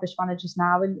the established managers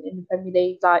now in the Premier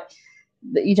League. Like,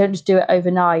 you don't just do it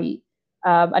overnight,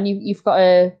 and you've got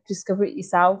to discover it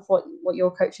yourself, what your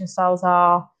coaching styles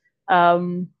are.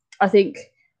 I think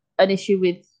an issue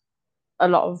with a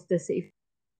lot of the City,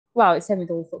 well, it's same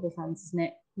with all football fans, isn't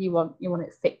it? you want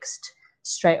it fixed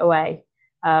straight away.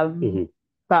 Mm-hmm.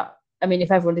 But I mean,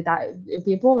 if everyone did that, it'd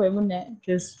be boring, wouldn't it?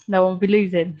 Because no one would be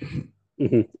losing.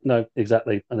 Mm-hmm. No,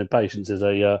 exactly. And impatience is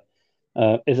a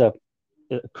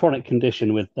chronic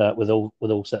condition with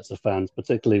all sets of fans,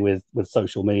 particularly with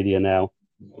social media now,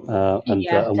 Yeah, and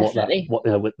definitely.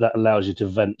 that allows you to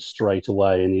vent straight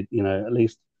away. And at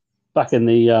least back in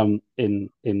the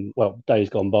in well days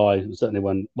gone by, certainly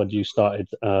when you started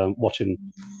watching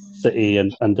City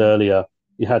and earlier,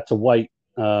 you had to wait.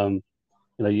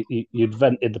 You'd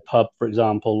vent in the pub, for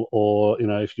example, or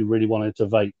if you really wanted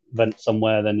to vent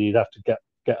somewhere, then you'd have to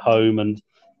get home and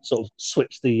sort of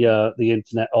switch the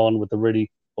internet on with the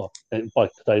really, well, by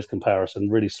today's comparison,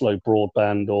 really slow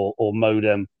broadband or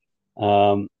modem,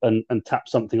 and tap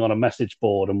something on a message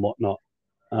board and whatnot.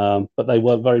 But they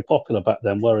weren't very popular back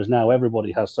then, whereas now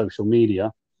everybody has social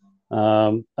media,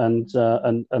 and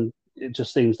it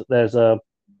just seems that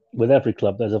with every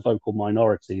club there's a vocal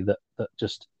minority that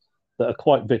are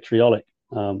quite vitriolic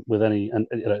with any, and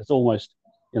it's almost,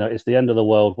 it's the end of the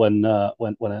world when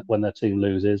their team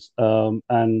loses,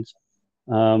 and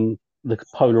the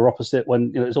polar opposite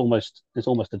when it's almost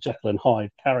a Jekyll and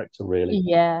Hyde character, really.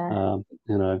 Yeah. Um,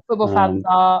 you know, Football fans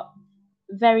are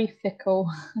very fickle,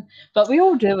 but we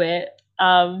all do it.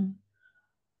 And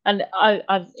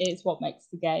it's what makes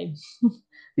the game.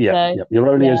 yeah, So, yeah. You're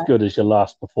only as yeah, good as your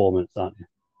last performance, aren't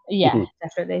yeah, you?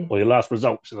 definitely. Or your last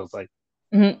result, should I say?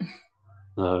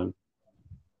 Mm-hmm.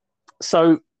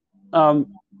 So,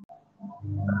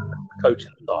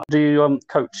 coaching side, do you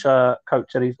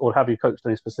coach any, or have you coached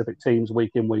any specific teams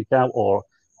week in, week out, or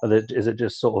is it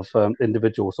just sort of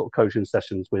individual sort of coaching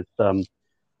sessions with sort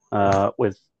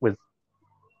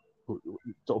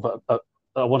of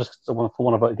I want to, for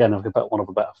one of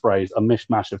a better phrase, a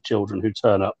mishmash of children who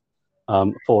turn up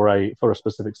for a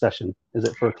specific session? Is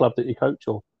it for a club that you coach,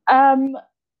 or?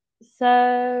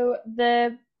 So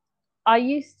I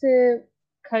used to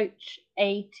coach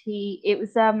it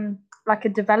was like a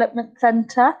development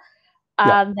centre,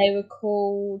 Yeah. and they were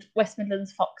called West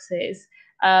Midlands Foxes.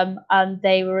 And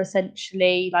they were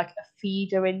essentially like a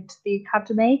feeder into the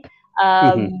academy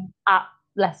at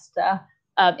Leicester,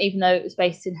 even though it was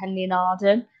based in Henley and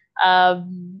Arden.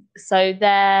 So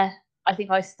there, I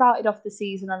think I started off the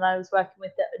season and I was working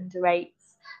with the under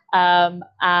eights,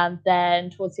 and then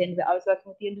towards the end of it, I was working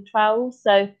with the under 12s.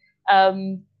 So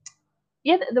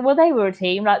yeah, well, they were a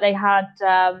team. Like they had,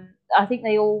 I think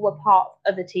they all were part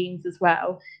of the teams as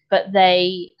well, but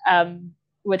they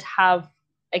would have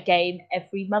a game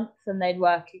every month, and they'd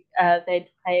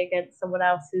play against someone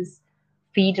else's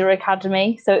feeder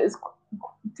academy. So it was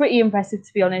pretty impressive,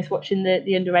 to be honest, watching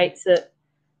the under eights at,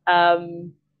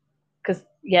 because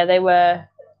yeah, they were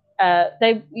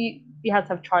you had to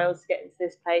have trials to get into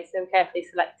this place. They were carefully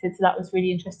selected, so that was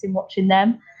really interesting watching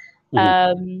them.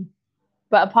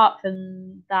 But apart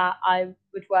from that, I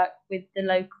would work with the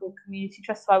local community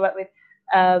trust. So I work with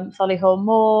Solihull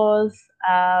Moors,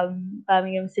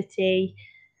 Birmingham City,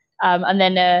 and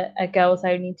then a girls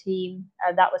only team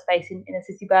that was based in inner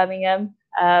city Birmingham.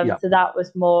 So that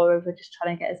was more of just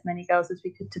trying to get as many girls as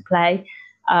we could to play.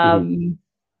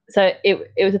 So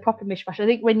it was a proper mishmash. I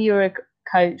think when you were a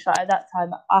coach, like at that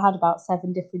time, I had about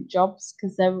 7 different jobs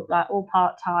because they were like all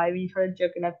part time. You try to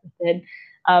juggle everything.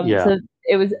 So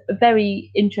it was a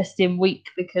very interesting week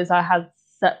because I had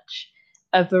such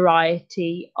a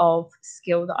variety of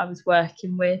skill that I was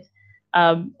working with.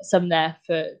 Some there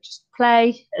for just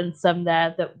play, and some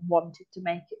there that wanted to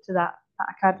make it to that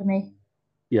academy.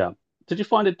 Yeah. Did you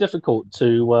find it difficult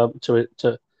to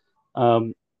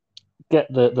get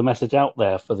the message out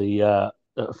there for the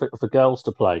for girls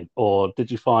to play, or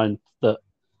did you find that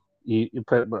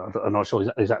I'm not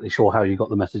exactly sure how you got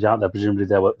the message out there. Presumably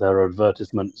there were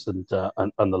advertisements and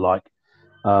the like.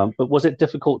 But was it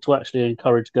difficult to actually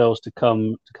encourage girls to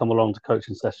come along to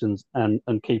coaching sessions and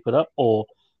keep it up, or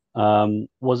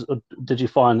did you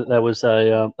find that there was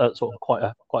a sort of quite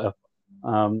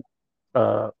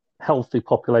a healthy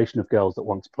population of girls that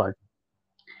want to play?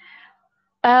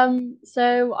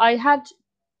 So I had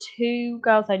 2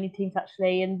 girls only teams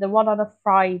actually, and the one on a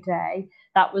Friday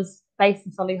that was based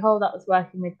in Solihull, that was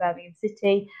working with Birmingham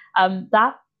City.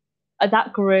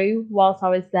 That grew whilst I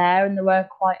was there, and there were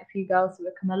quite a few girls that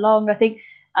would come along. I think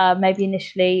maybe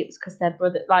initially it was because their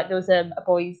brother, like there was a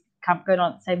boys' camp going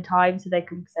on at the same time, so they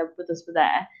couldn't, because their brothers were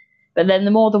there. But then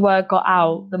the more the word got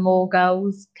out, the more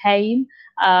girls came,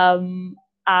 and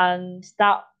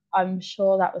that, I'm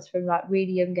sure that was from like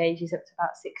really young ages up to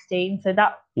about 16. So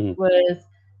that was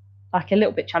like a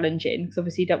little bit challenging because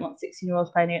obviously you don't want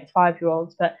 16-year-olds playing against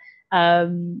 5-year-olds, but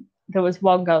there was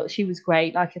one girl, she was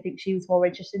great. Like, I think she was more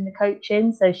interested in the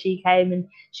coaching, so she came and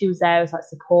she was there as like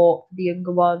support for the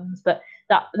younger ones. But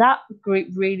that group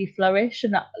really flourished,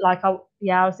 and I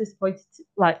was disappointed,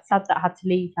 like sad that I had to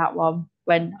leave that one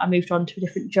when I moved on to a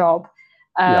different job.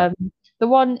 The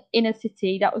one inner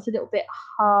city, that was a little bit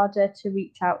harder to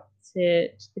reach out to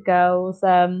the girls.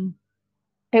 To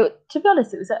be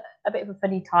honest, it was a bit of a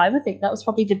funny time. I think that was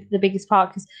probably the biggest part,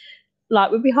 because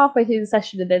like we'd be halfway through the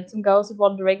session and then some girls would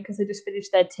wander in because they just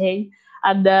finished their tea,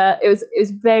 and it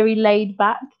was very laid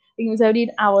back. I think it was only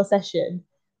an hour session,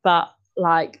 but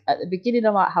like at the beginning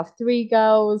I might have 3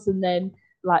 girls, and then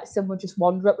like some would just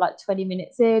wander up like 20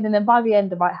 minutes in, and then by the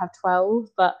end I might have 12.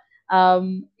 But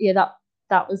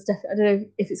that was definitely, I don't know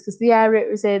if it's because the area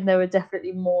it was in, they were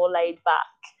definitely more laid back,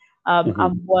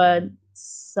 and weren't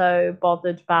so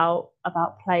bothered about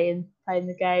playing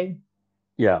the game.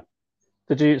 Yeah.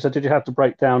 Did you have to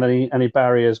break down any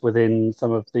barriers within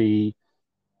some of the,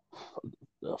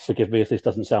 forgive me if this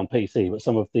doesn't sound PC, but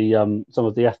some of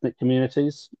the ethnic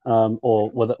communities, or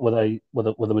were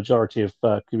the majority of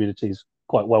communities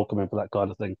quite welcoming for that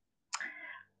kind of thing?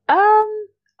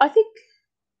 I think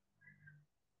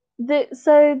the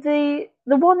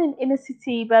one in inner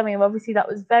city Birmingham, obviously that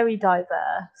was very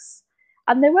diverse,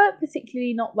 and they weren't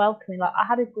particularly not welcoming. Like, I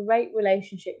had a great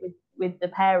relationship with the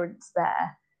parents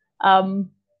there.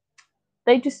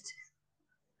 They just,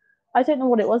 I don't know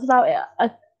what it was about it. I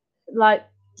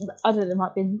don't know, they might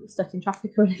have been stuck in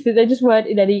traffic or anything. They just weren't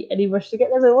in any rush to get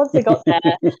there. But once they got there,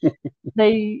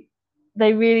 they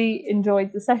really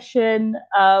enjoyed the session.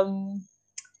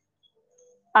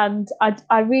 And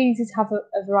I really did have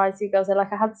a variety of girls there.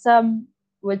 Like, I had some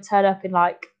would turn up in,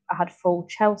 like, I had full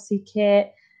Chelsea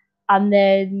kit, and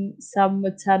then some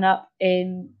would turn up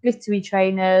in glittery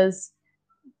trainers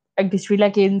and glittery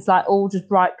leggings, like all just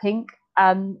bright pink.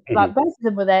 And like both of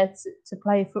them were there to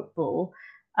play football.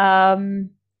 So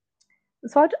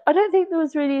I don't think there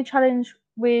was really a challenge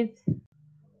with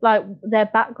like their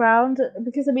background,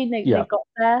 because I mean they got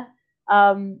there.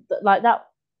 But like that,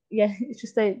 yeah, it's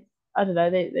just I don't know,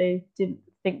 they didn't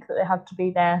think that they had to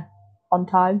be there on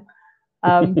time.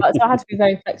 But so I had to be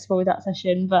very flexible with that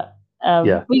session. But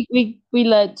we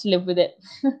learned to live with it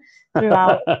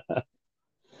throughout.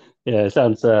 Yeah, it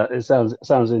sounds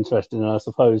interesting. And I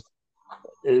suppose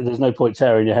there's no point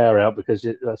tearing your hair out, because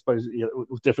I suppose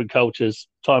with different cultures,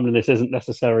 timeliness isn't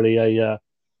necessarily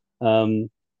isn't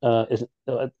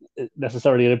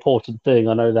necessarily an important thing.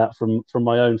 I know that from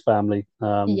my own family,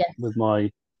 Yes. with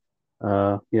my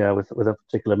with a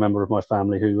particular member of my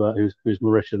family who's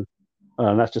Mauritian.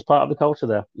 And that's just part of the culture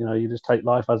there. You just take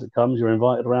life as it comes. You're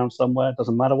invited around somewhere. It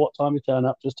doesn't matter what time you turn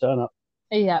up, just turn up.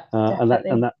 Yeah, and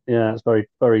that it's very,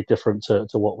 very different to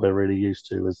what we're really used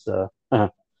to with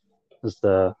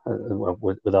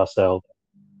ourselves.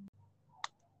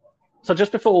 So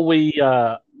just before we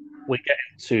get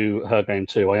into Her Game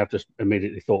 2, I have just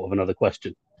immediately thought of another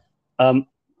question.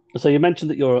 So you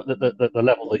mentioned that the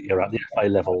level that you're at, the FA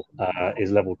level,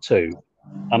 is level 2.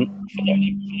 For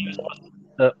those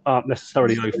that aren't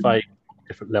necessarily au fait what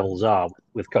different levels are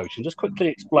with coaching, just quickly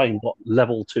explain what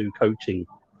level 2 coaching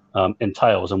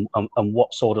entails, and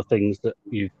what sort of things that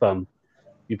you've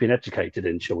been educated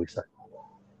in, shall we say?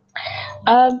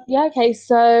 Okay.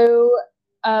 So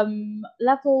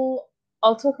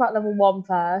I'll talk about level 1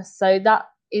 first. So that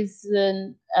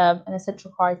isn't an essential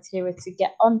criteria to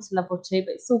get onto level 2,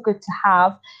 but it's all good to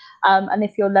have. And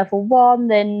if you're level 1,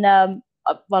 then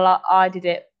I did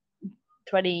it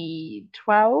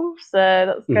 2012, so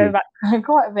that's going back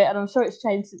quite a bit, and I'm sure it's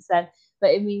changed since then.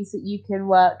 But it means that you can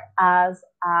work as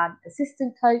an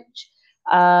assistant coach,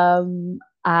 and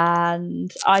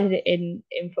I did it in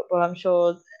football. I'm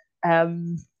sure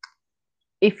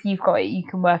if you've got it, you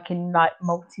can work in like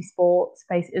multi-sports,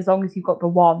 basically, as long as you've got the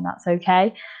one, that's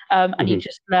okay. And you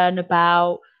just learn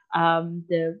about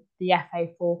the FA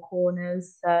 4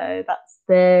 corners. So that's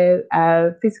the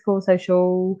physical,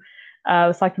 social,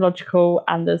 psychological,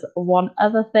 and there's one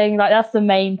other thing. Like, that's the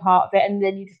main part of it. And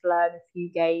then you just learn a few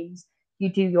games. You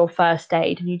do your first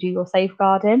aid and you do your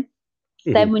safeguarding.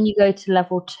 Then when you go to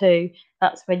level 2,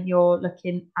 that's when you're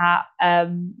looking at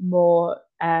more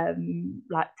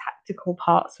like tactical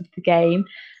parts of the game,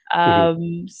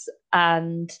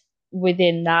 and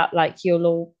within that, like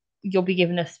you'll be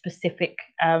given a specific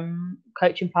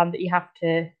coaching plan that you have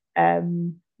to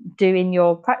do in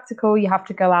your practical. You have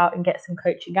to go out and get some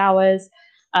coaching hours,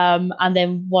 and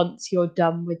then once you're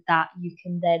done with that, you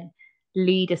can then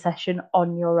lead a session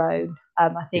on your own.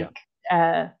 I think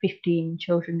 15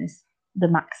 children is the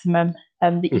maximum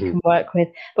that you can work with.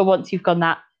 But once you've done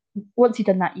that,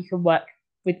 you can work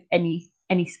with any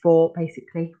sport,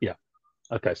 basically. Yeah.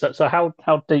 Okay, so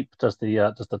how deep does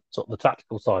the sort of the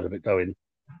tactical side of it go in?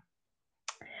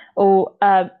 Or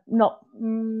not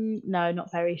no,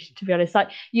 not very, to be honest. Like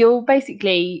you'll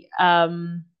basically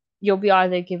you'll be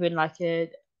either given like an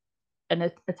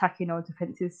attacking or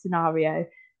defensive scenario,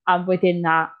 and within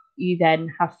that you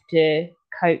then have to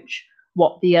coach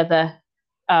what the other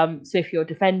so if you're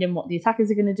defending, what the attackers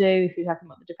are going to do, if you're attacking,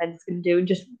 what the defenders are going to do, and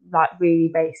just like really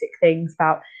basic things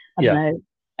about, I don't Yeah,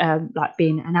 know, like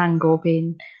being at an angle,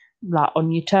 being like on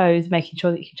your toes, making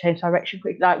sure that you can change direction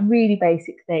quick, like really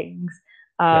basic things.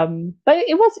 yeah. But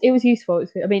it was useful.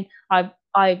 I mean, I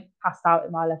passed out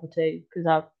in my level 2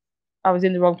 because I was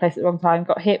in the wrong place at the wrong time,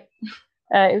 got hit.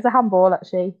 It was a handball,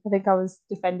 actually. I think I was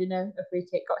defending a free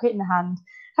kick, got hit in the hand,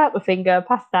 hurt my finger,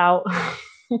 passed out,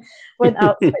 went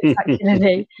out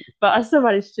spectacularly, but I still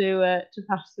managed to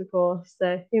pass the course.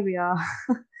 So here we are.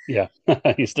 Yeah,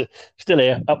 you're still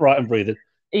here, upright and breathing.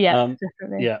 Yeah, Um,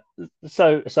 definitely. yeah.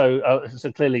 So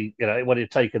clearly, when you've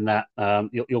taken that,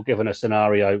 you're given a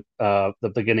scenario,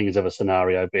 the beginnings of a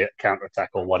scenario, be it counterattack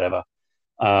or whatever,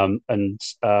 and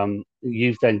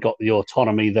you've then got the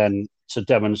autonomy then to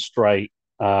demonstrate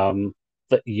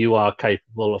that you are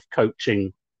capable of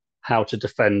coaching how to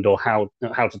defend or how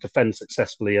to defend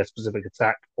successfully a specific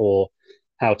attack, or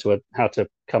how to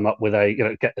come up with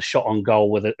get the shot on goal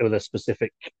with a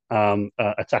specific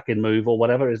attacking move or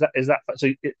whatever. Is that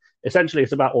so? Essentially,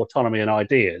 it's about autonomy and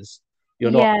ideas.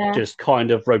 You're not Yeah. just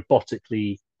kind of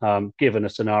robotically given a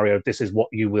scenario. This is what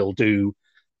you will do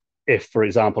if, for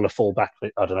example, a fullback,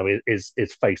 I don't know, is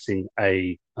facing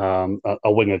a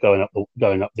winger going up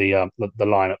the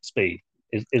line at speed.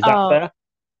 Is that Oh, fair?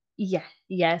 yeah,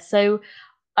 yeah. So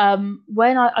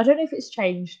when I don't know if it's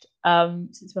changed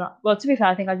since well, to be fair,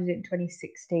 I think I did it in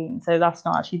 2016, so that's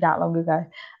not actually that long ago.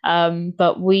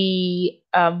 But we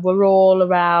were all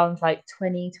around like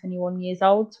 20, 21 years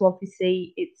old, so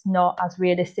obviously it's not as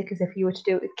realistic as if you were to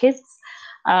do it with kids.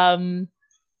 Um,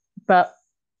 but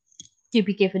you'd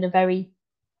be given a very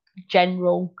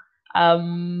general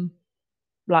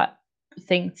like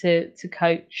thing to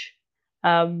coach,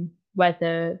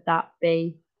 whether that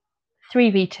be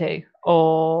 3v2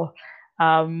 or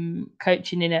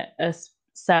coaching in a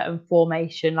certain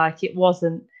formation. Like it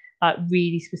wasn't like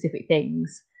really specific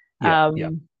things. Yeah, yeah.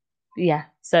 Um, yeah,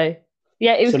 so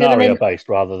yeah, it was good. And Scenario then based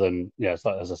rather than, yeah, it's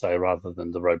like, as I say, rather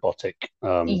than the robotic.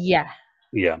 yeah,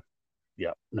 Yeah,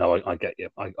 yeah. No, I get you.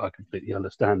 I completely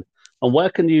understand. And where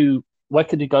can you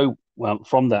go, well,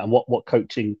 from that, and what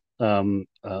coaching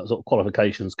sort of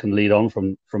qualifications can lead on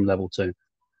from level two?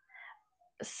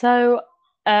 so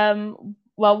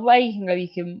well, where you can go, you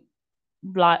can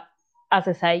like as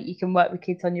I say, you can work with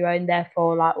kids on your own.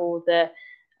 Therefore, like all the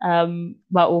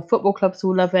well, all football clubs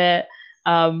will love it.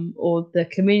 All the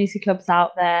community clubs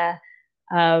out there,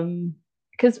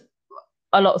 because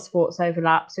a lot of sports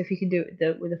overlap. So if you can do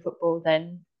it with the football,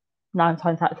 then 9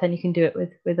 times out of 10 you can do it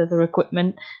with other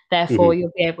equipment. Therefore, Hmm.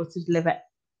 you'll be able to deliver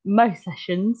most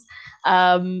sessions.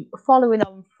 Following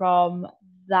on from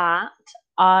that,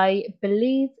 I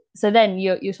believe so. Then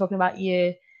you're talking about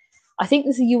your I think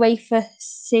there's a UEFA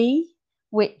C,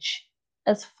 which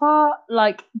as far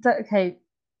like okay,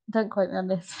 don't quote me on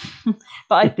this,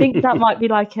 but I think that might be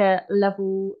like a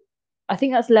level. I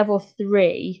think that's level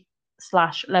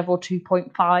 3/level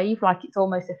 2.5. Like it's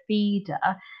almost a feeder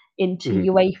into Hmm.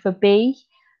 UEFA B.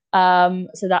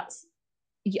 So that's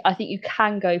I think you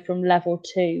can go from level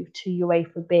 2 to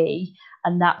UEFA B,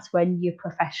 and that's when your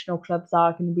professional clubs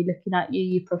are going to be looking at you,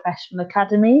 your professional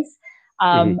academies.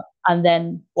 Hmm. And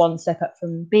then one step up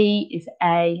from B is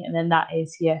A, and then that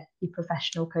is your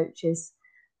professional coaches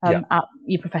Yeah, at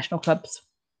your professional clubs.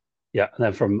 yeah. And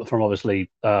then from obviously,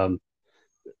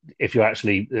 if you're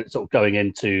actually sort of going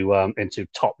into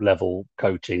top level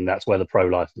coaching, that's where the pro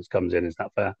license comes in. Is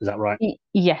that fair? Is that right?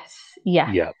 Yes,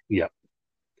 yeah. Yeah, yeah.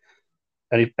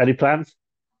 Any plans?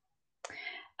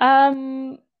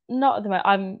 Um, Not at the moment.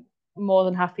 I'm more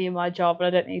than happy in my job, and I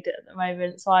don't need it at the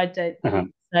moment, so I don't Uh-huh.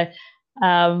 think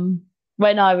so.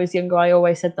 When I was younger, I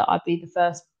always said that I'd be the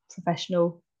first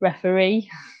professional referee.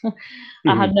 I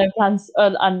Hmm. had no plans,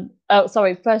 and oh,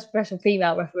 sorry, first professional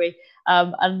female referee.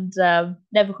 And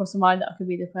never crossed my mind that I could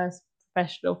be the first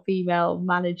professional female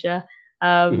manager.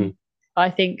 Hmm. I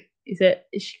think is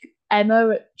she, Emma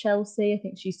at Chelsea. I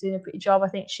think she's doing a pretty job. I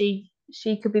think she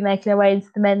could be making her way into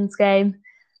the men's game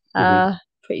Hmm.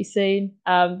 pretty soon.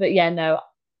 But yeah, no,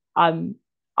 I'm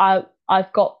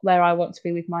I've got where I want to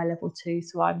be with my level 2,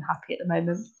 so I'm happy at the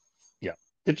moment. Yeah.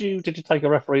 Did you take a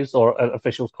referee's or an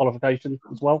official's qualification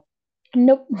as well?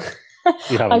 Nope. You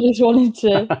I haven't. just wanted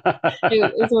to.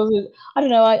 It was. I don't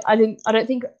know. I didn't. I don't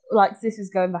think like this is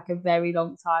going back a very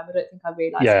long time. I don't think I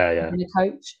realised Yeah, I'd yeah. been a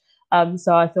coach.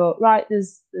 So I thought, right,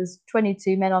 there's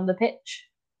 22 men on the pitch.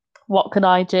 What can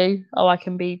I do? Oh, I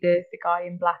can be the guy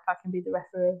in black. I can be the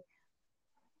referee.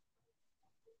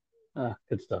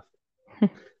 Good stuff.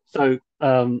 So,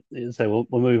 we'll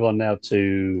move on now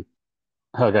to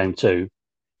Her Game 2.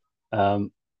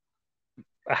 Um,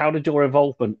 how did your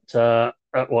involvement? Well,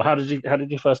 how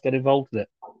did you first get involved in it?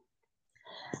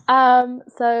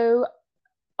 So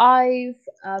I've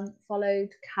followed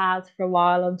Kaz for a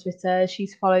while on Twitter.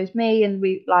 She's followed me, and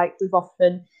we've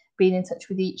often been in touch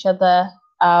with each other.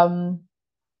 I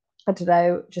don't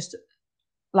know, just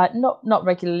like not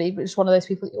regularly, but just one of those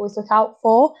people you always look out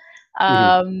for.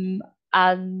 Mhm.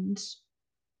 And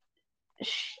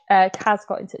Kaz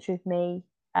got in touch with me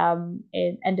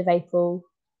in end of April,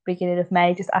 beginning of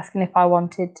May, just asking if I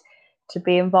wanted to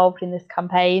be involved in this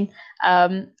campaign.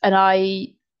 And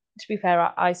to be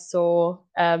fair, I saw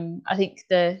I think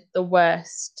the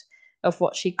worst of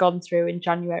what she'd gone through in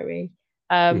January.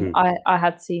 Mhm. I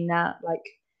had seen that like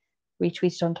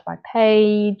retweeted onto my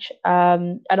page,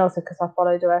 and also because I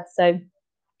followed her. So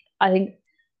I think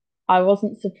I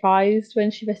wasn't surprised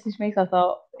when she messaged me. So I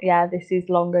thought, yeah, this is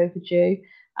long overdue.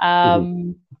 Mhm.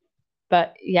 Um,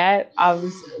 but yeah, I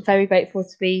was very grateful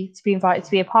to be invited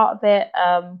to be a part of it.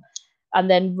 And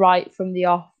then right from the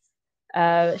off,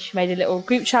 she made a little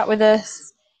group chat with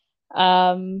us.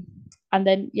 Um, and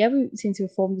then yeah, we seem to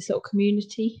have formed this little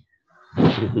community.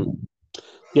 Mhm.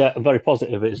 Yeah, very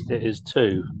positive. It is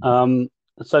too.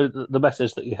 So the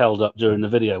message that you held up during the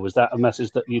video, was that a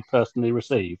message that you'd personally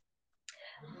received?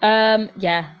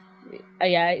 Yeah,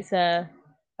 yeah, it's a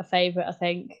favourite, I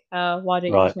think. Why don't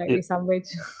you Right. just make me a sandwich?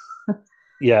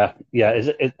 Yeah, yeah. Is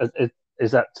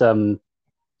that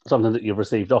something that you've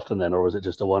received often then, or is it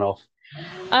just a one-off?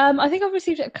 I think I've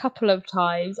received it a couple of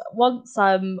times. Once,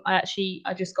 I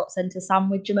just got sent a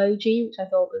sandwich emoji, which I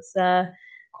thought was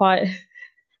quite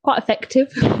quite effective.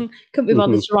 Couldn't be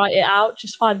bothered Hmm. to write it out.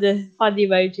 Just find the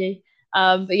emoji.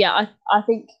 But yeah, I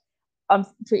think I'm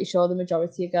pretty sure the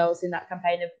majority of girls in that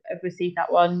campaign have received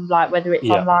that one, like whether it's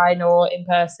Yeah. online or in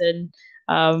person.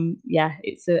 Yeah,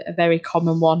 it's a very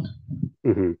common one.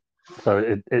 Hmm.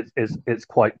 So it's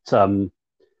quite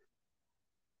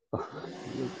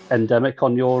endemic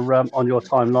on your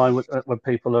timeline when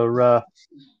people are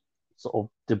sort of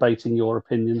debating your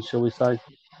opinions, shall we say?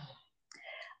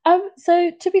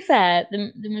 So to be fair,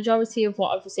 the majority of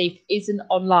what I've received isn't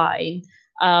online.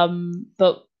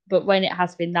 But when it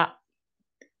has been that,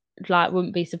 like,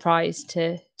 wouldn't be surprised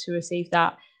to receive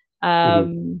that. Hmm.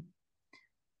 Um,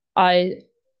 I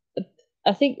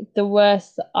I think the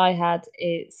worst that I had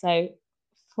is so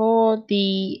for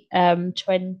the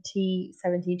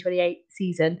 2017-2018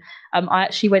 season, I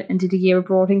actually went and did a year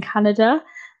abroad in Canada.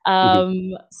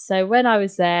 Hmm. So when I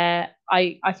was there,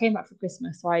 I came back for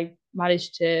Christmas, so I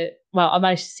managed to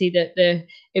see the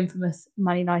infamous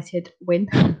Man United win,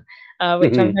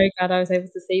 which I'm Hmm. very glad I was able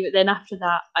to see. But then after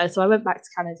that, so I went back to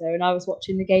Canada and I was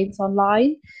watching the games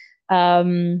online.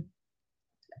 Um,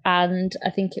 and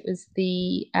I think it was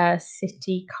the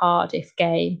City Cardiff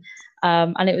game,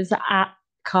 and it was at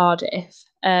Cardiff,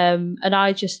 and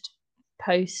I just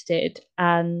posted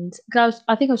and because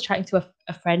I think I was chatting to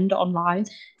a friend online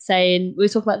saying we were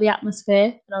talking about the atmosphere,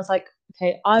 and I was like,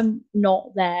 okay, I'm not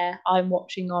there, I'm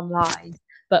watching online,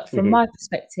 but from Hmm. my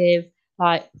perspective,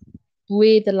 like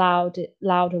we're the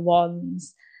louder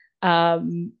ones.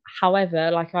 However,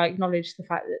 like I acknowledge the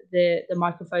fact that the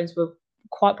microphones were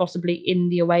quite possibly in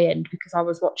the away end because I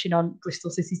was watching on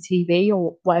Bristol City TV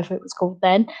or whatever it was called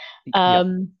then. Yeah.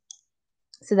 Um,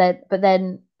 but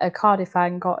then a Cardiff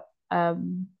fan got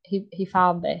he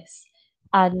found this,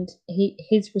 and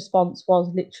his response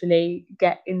was literally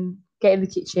get in the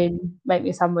kitchen, make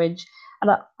me a sandwich.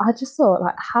 And I just thought,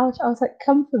 like, I was like,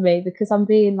 come for me because I'm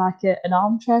being like an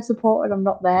armchair supporter and I'm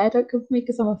not there. Don't come for me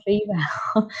because I'm a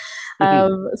female.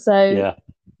 So Yeah.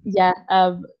 yeah,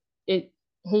 it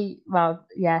he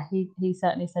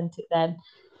certainly sent it then.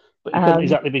 But you couldn't Um,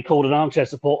 exactly be called an armchair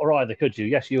supporter either, could you?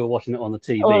 Yes, you were watching it on the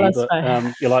well, TV, that's but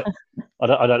fair. you're like, I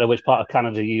don't know which part of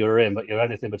Canada you were in, but you're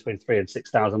anything between 3 and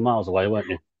 6,000 miles away, weren't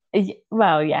you?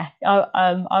 Well, yeah,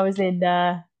 I was in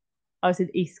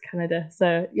East Canada,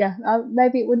 so yeah,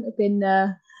 maybe it wouldn't have been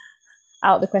out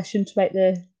of the question to make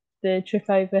the trip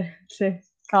over to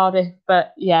Cardiff,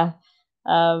 but yeah,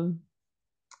 um,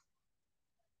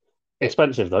 it,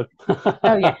 Expensive though.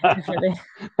 oh yeah, definitely,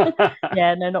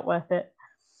 yeah, no, not worth it.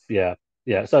 Yeah,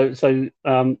 yeah. So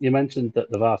you mentioned that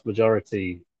the vast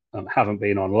majority haven't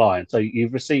been online. So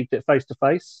you've received it face to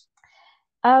face.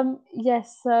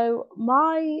 Yes, so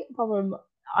my problem,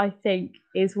 I think,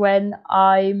 is when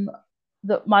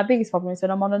my biggest problem is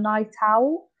when I'm on a night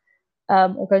out,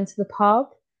 or going to the pub.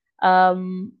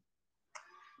 Um,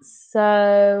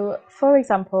 so, for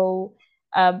example,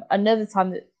 another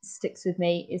time that sticks with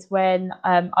me is when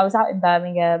I was out in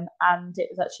Birmingham, and it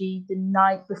was actually the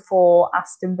night before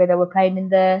Aston Villa were playing in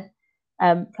the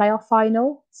playoff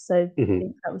final. So I Hmm.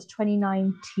 think that was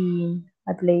 2019,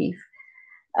 I believe.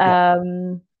 Yeah.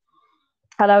 Um,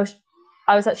 and I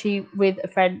was actually with a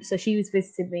friend, so she was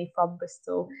visiting me from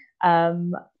Bristol,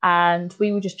 and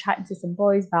we were just chatting to some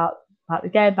boys about the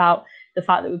game, about the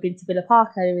fact that we've been to Villa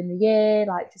Park earlier in the year,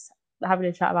 like just having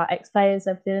a chat about ex players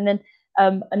and everything. And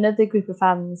then another group of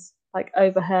fans like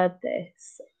overheard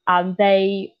this, and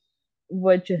they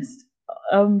were just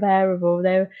unbearable.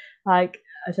 They were like,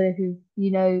 I don't know if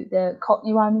you know the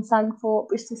Cockney rhyme and sang for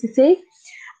Bristol City.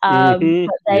 Hmm.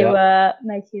 But they Yeah. were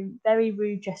making very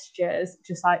rude gestures,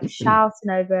 just like shouting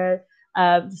over,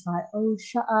 just like, "Oh,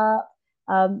 shut up,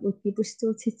 with your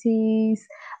Bristol titties,"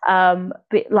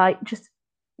 but like just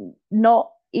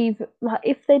not even like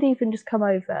if they'd even just come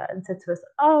over and said to us,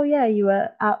 "Oh yeah, you were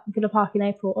at Villa Park in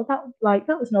April," or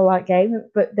that was an alright game,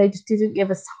 but they just didn't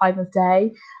give us time of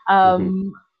day. Hmm.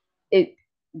 Um, it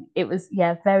it was,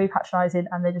 yeah, very patronising,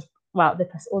 and they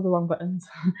pressed all the wrong buttons.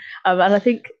 And I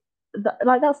think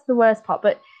that's the worst part.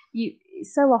 But you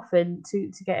so often to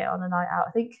get it on a night out.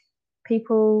 I think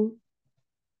people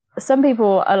some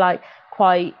people are like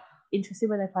quite interested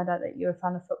when they find out that you're a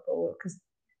fan of football, because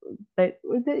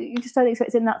you just don't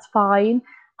expect it, and that's fine.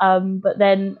 But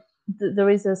then there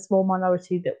is a small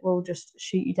minority that will just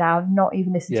shoot you down, not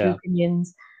even listen to your Yeah.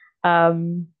 opinions.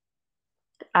 Um,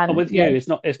 I'm and with you. yeah, It's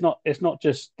not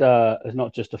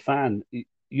just a fan.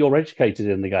 You're educated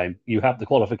in the game. You have the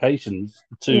qualifications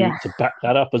yeah, to back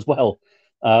that up as well.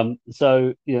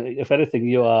 So if anything,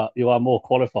 you are more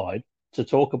qualified to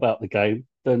talk about the game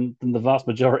than the vast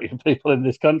majority of people in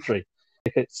this country.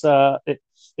 It's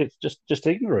just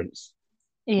ignorance,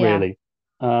 yeah. really,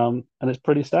 and it's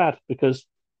pretty sad because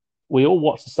we all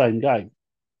watch the same game,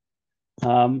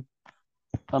 um,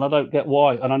 and I don't get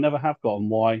why, and I never have gotten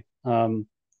why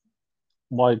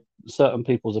certain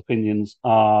people's opinions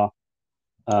are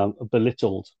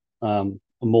belittled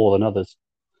more than others.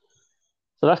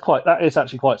 So that is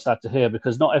actually quite sad to hear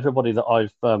because not everybody that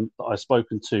I've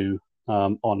spoken to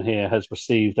on here has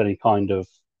received any kind of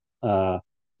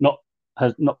not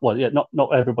has not well yeah not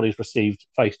everybody's received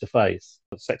face to face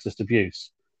sexist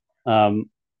abuse. Um,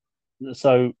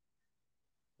 so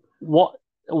what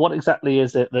what exactly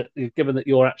is it that given that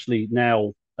you're actually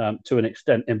now to an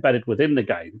extent embedded within the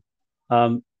game,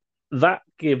 um, that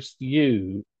gives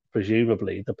you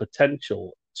presumably the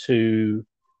potential to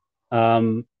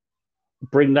um,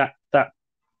 bring that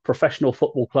professional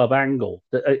football club angle.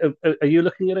 Are you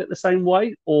looking at it the same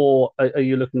way, or are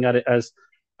you looking at it as,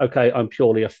 okay, I'm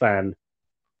purely a fan?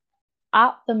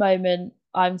 At the moment,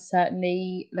 I'm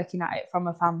certainly looking at it from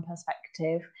a fan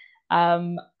perspective.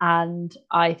 And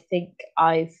I think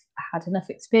I've had enough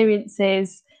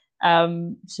experiences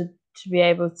to be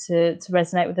able to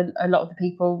resonate with a lot of the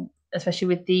people, especially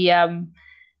with the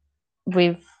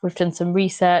we've done some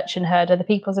research and heard other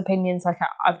people's opinions. Like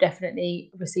I've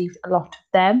definitely received a lot of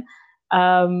them.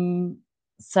 Um,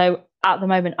 so at the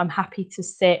moment, I'm happy to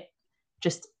sit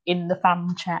just in the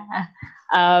fan chair.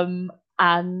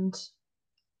 And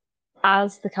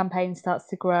as the campaign starts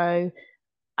to grow,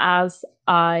 as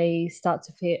I start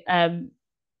to feel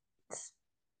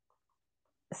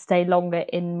stay longer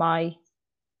in my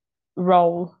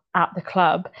role at the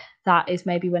club, that is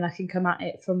maybe when I can come at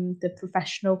it from the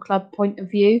professional club point of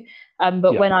view.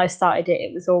 But Yeah. when I started it,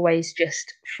 it was always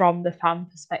just from the fan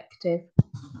perspective.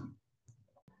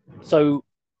 So,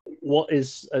 what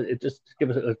is it? Just give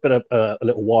us it's been a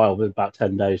little while, about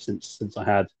 10 days since I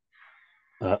had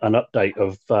an update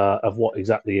of what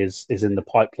exactly is in the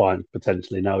pipeline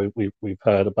potentially. Now we've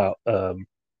heard about the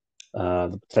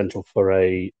potential for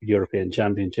a European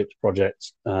Championships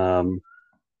project,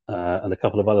 and a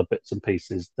couple of other bits and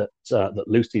pieces that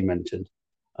Lucy mentioned.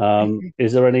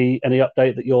 Is there any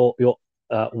update that you're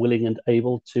willing and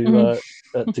able to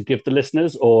give the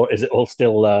listeners, or is it all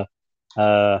still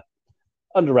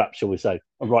under wraps, shall we say?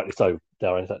 And rightly so,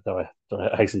 dare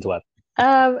I hasten to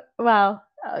add. Well,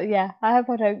 yeah, I hope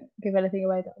I don't give anything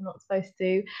away that I'm not supposed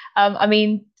to. I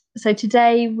mean, so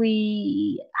today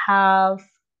we have,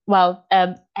 well,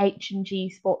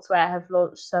 H&G Sportswear have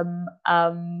launched some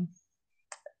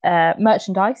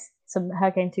merchandise, some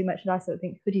Her Game 2 merchandise, so I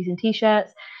think hoodies and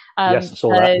t-shirts. Yes, I saw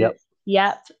that. So, Yep.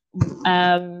 yep,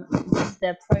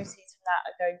 the proceeds that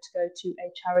are going to go to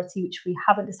a charity which we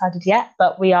haven't decided yet,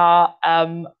 but we are,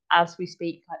 as we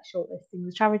speak, like shortlisting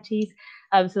the charities.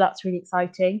 So that's really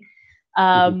exciting.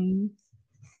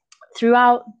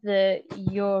 Throughout the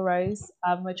Euros,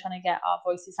 we're trying to get our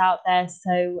voices out there.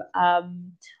 So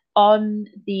on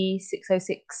the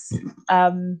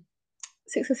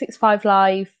 606.5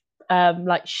 Live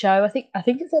like show, I think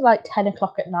it's at like 10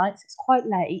 o'clock at night, so it's quite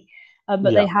late.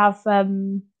 But they have I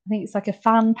think it's like a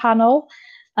fan panel.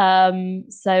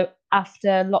 So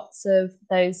after lots of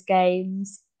those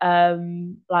games,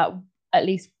 like at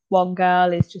least one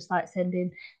girl is just like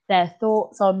sending their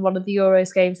thoughts on one of the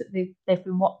Euros games that they've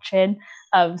been watching.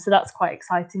 So that's quite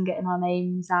exciting, getting our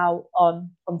names out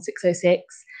on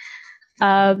 606.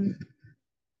 And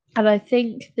I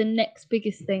think the next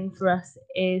biggest thing for us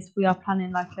is we are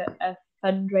planning like a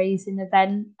fundraising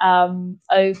event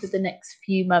over the next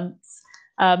few months.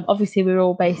 Obviously, we're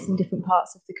all based in different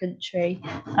parts of the country,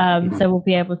 so we'll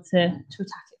be able to attack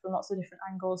it from lots of different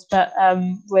angles. But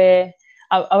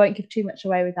I won't give too much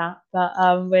away with that. But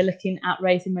we're looking at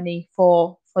raising money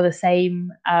for the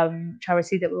same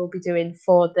charity that we'll be doing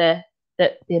for the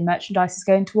merchandise is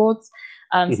going towards.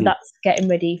 So that's getting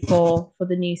ready for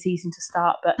the new season to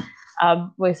start. But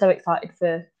we're so excited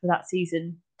for that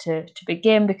season to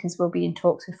begin, because we'll be in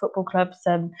talks with football clubs,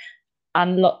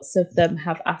 and lots of them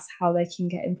have asked how they can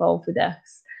get involved with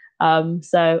us.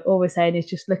 So all we're saying is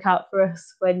just look out for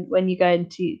us when you go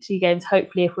into games,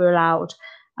 hopefully, if we're allowed.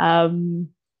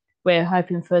 We're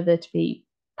hoping for there to be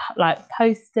like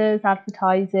posters,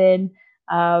 advertising.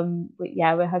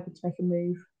 We're hoping to make a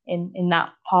move in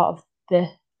that part of the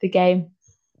game.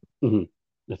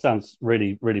 It sounds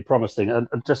really, really promising. And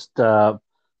just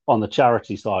on the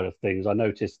charity side of things, I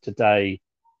noticed today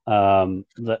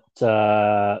that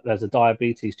there's a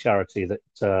diabetes charity that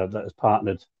has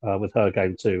partnered with Her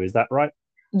Game Too. Is that right?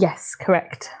 Yes,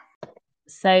 correct.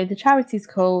 So the charity is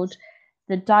called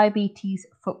the Diabetes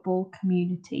Football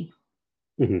Community.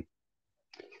 And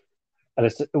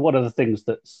it's one of the things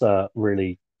that's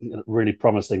really, really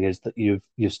promising is that you're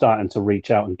starting to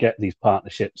reach out and get these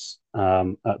partnerships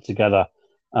together.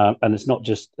 And it's not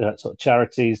just sort of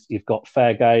charities. You've got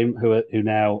Fair Game, who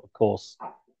now, of course,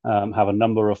 have a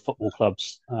number of football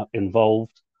clubs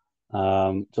involved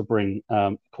to bring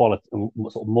quality,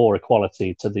 sort of more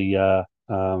equality to the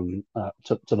to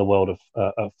the world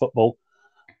of football,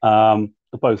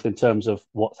 both in terms of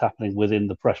what's happening within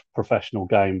the professional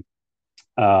game,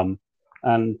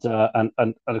 and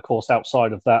of course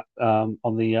outside of that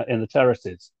on the in the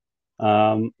terraces.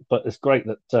 But it's great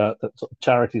that that sort of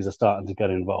charities are starting to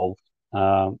get involved,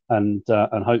 and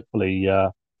hopefully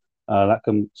that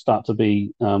can start to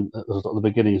be the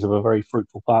beginnings of a very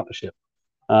fruitful partnership.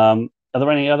 Are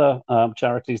there any other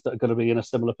charities that are going to be in a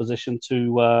similar position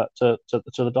to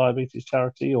the diabetes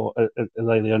charity, or are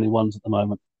they the only ones at the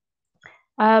moment?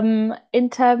 In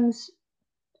terms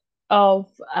of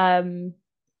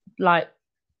like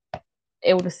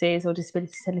illnesses or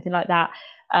disabilities, anything like that,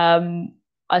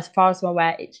 as far as I'm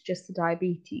aware, it's just the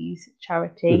diabetes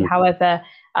charity. However,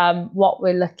 what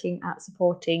we're looking at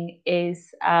supporting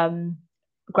is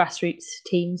grassroots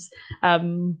teams,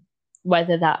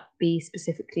 whether that be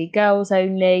specifically girls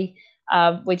only,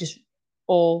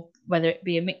 or whether it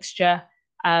be a mixture.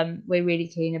 We're really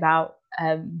keen about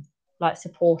like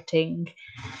supporting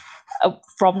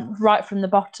from the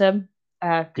bottom,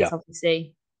 because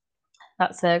obviously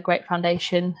that's a great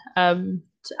foundation. And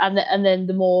then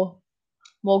the more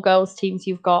girls teams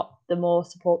you've got, the more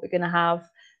support we're going to have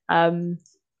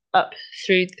up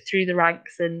through the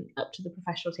ranks and up to the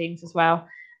professional teams as well.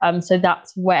 So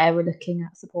that's where we're looking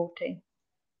at supporting.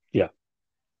 Yeah.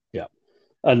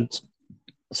 And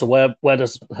so where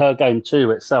does Her Game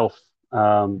Too itself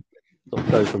sort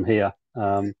of go from here?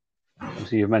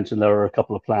 Obviously, you've mentioned there are a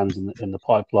couple of plans in the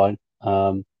pipeline,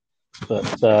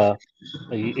 but are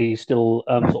you still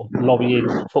sort of lobbying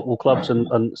football clubs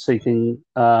and seeking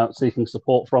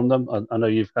support from them? I know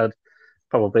you've had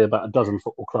probably about a dozen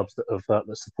football clubs that have that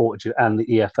supported you, and the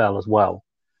EFL as well.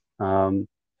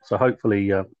 So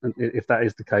hopefully, if that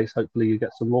is the case, hopefully you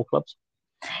get some more clubs.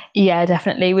 Yeah,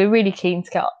 definitely. We're really keen to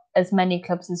get as many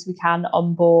clubs as we can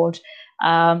on board,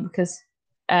 because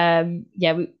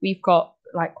we've got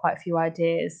like quite a few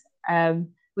ideas.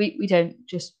 We don't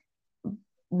just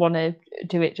want to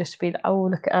do it just to be like, oh,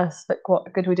 look at us, look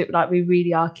what good we do. Like, we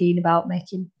really are keen about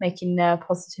making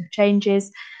positive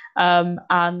changes, and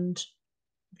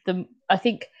I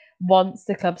think once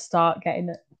the clubs start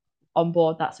getting on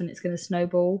board, that's when it's going to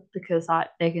snowball, because like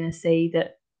they're going to see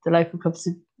that the local clubs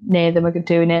near them are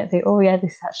doing it. They think, oh yeah,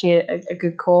 this is actually a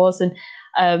good cause. And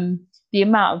the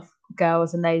amount of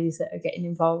girls and ladies that are getting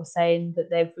involved saying that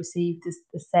they've received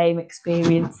the same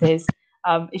experiences.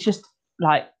 It's just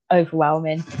like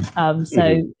overwhelming.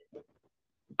 So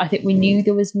I think we knew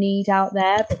there was need out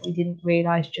there, but we didn't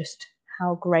realise just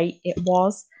how great it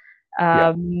was.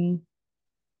 So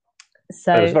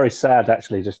it was very sad,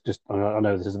 actually. I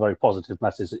know this is a very positive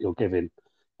message that you're giving.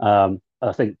 I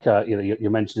think you're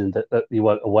mentioning that you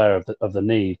weren't aware of the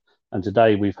need, and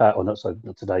today we've had, or not so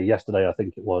not today, yesterday I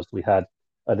think it was, we had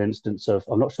an instance of,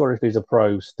 I'm not sure if he's a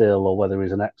pro still or whether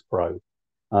he's an ex-pro,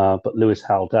 but Lewis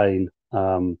Haldane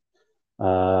sort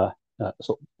of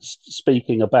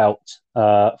speaking about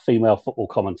female football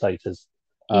commentators,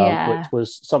 which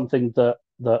was something that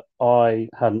I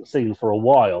hadn't seen for a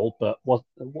while, but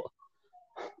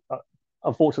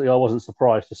unfortunately I wasn't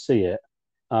surprised to see it.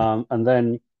 And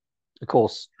then, of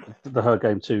course, the Her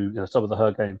Game 2, some of the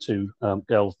Her Game 2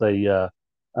 girls, they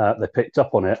picked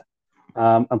up on it,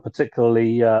 and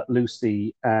particularly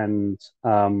Lucy and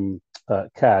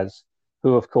Kaz,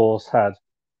 who of course had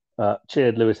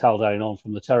cheered Lewis Haldane on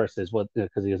from the terraces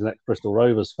because he is an ex-Bristol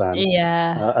Rovers fan.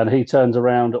 And he turns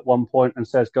around at one point and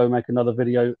says, "Go make another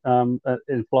video,"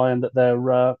 implying that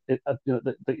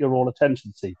that you're all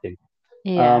attention seeking.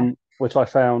 Which I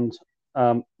found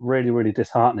really, really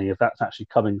disheartening if that's actually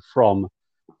coming from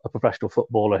a professional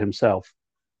footballer himself.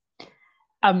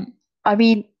 I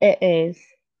mean, it is.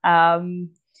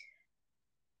 And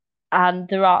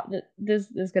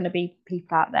there's going to be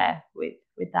people out there with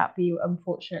that view,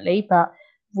 unfortunately. But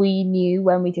we knew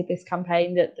when we did this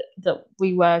campaign that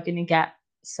we were going to get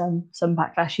some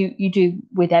backlash. You do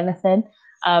with anything.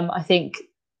 I think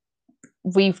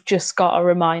we've just got to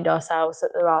remind ourselves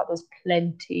that there's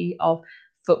plenty of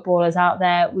footballers out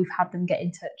there. We've had them get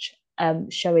in touch,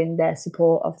 showing their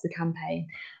support of the campaign.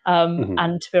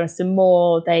 And to be honest, the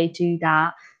more they do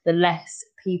that, the less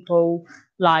people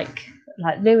like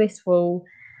Lewis will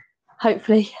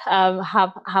hopefully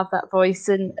have that voice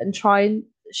and try and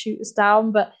shoot us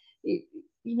down. But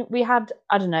we had,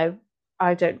 I don't know,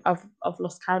 I've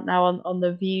lost count now on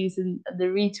the views and the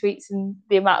retweets and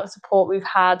the amount of support we've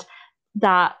had.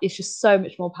 That is just so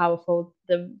much more powerful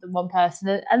than one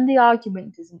person, and the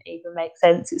argument doesn't even make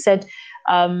sense. It said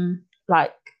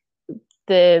like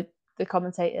the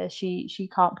commentator, she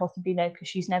can't possibly know because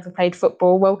she's never played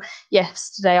football. Well,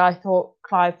 yesterday I thought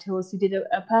Clive Tilsley did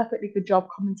a perfectly good job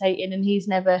commentating, and he's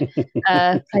never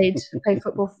played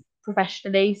football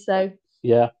professionally. So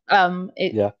it's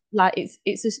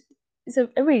a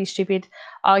really stupid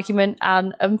argument,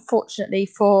 and unfortunately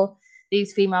for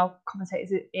these female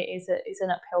commentators, it's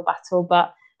an uphill battle.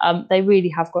 But they really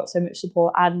have got so much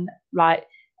support, and like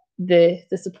the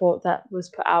support that was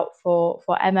put out for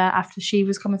Emma after she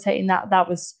was commentating, that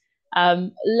was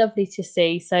lovely to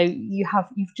see. So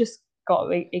you've just got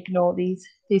to ignore these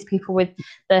people with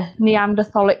the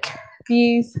Neanderthalic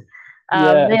views. They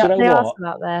are still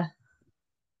out there.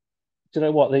 Do you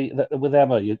know what? With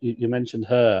Emma, you mentioned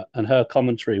her, and her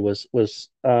commentary was. Do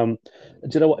you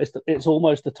know what? It's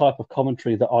almost the type of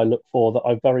commentary that I look for, that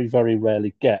I very, very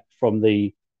rarely get from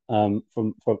a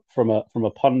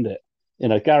pundit.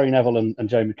 Gary Neville and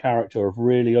Jamie Carragher have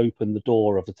really opened the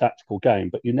door of the tactical game,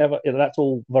 but you never. That's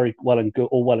all very well and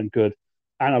good,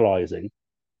 analysing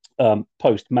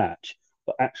post match,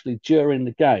 but actually during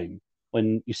the game,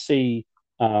 when you see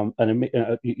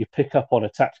you pick up on a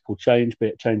tactical change, be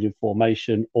it change in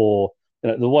formation, or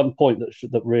the one point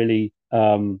that really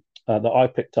that I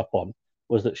picked up on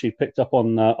was that she picked up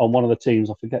on one of the teams.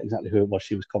 I forget exactly who it was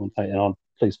she was commentating on.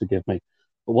 Please forgive me,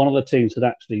 but one of the teams had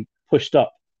actually pushed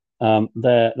up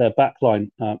their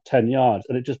backline 10 yards,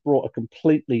 and it just brought a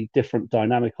completely different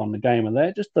dynamic on the game. And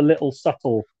they're just the little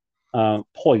subtle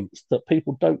points that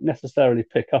people don't necessarily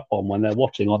pick up on when they're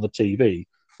watching on the TV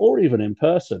or even in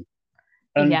person.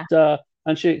 And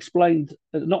she explained,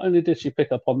 not only did she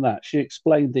pick up on that, she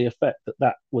explained the effect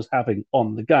that was having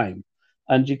on the game.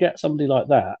 And you get somebody like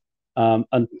that,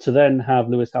 and to then have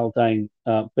Lewis Haldane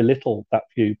belittle that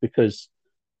view because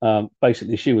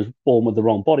basically she was born with the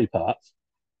wrong body parts.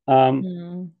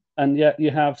 And yet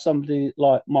you have somebody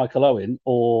like Michael Owen,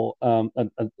 or and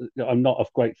I'm not a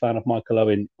great fan of Michael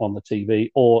Owen on the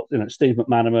TV, or Steve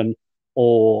McManaman,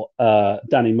 or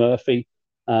Danny Murphy,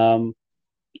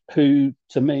 who,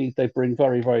 to me, they bring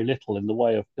very, very little in the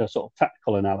way of sort of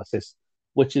tactical analysis,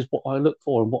 which is what I look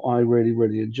for and what I really,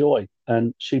 really enjoy.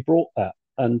 And she brought that,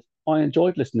 and I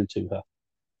enjoyed listening to her.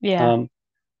 Yeah.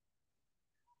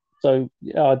 So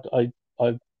yeah,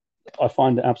 I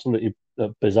find it absolutely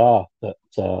bizarre that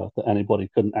anybody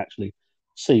couldn't actually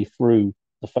see through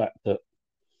the fact that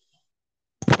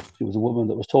she was a woman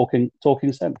that was talking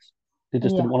sense. They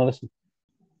just didn't want to listen.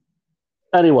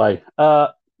 Anyway,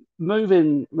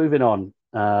 moving on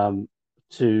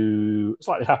to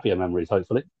slightly happier memories,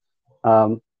 hopefully.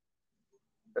 Um,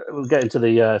 we'll get into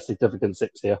the significant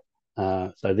six here.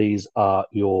 So these are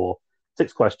your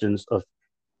 6 questions of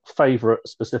favourite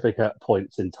specific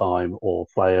points in time or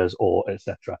players or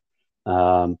etc.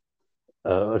 Of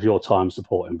your time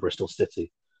supporting Bristol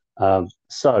City.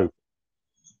 So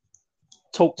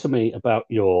talk to me about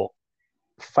your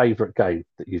favourite game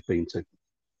that you've been to.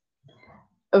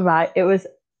 Right, it was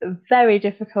very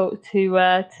difficult to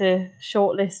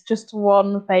shortlist just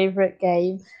one favourite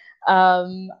game,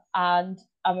 and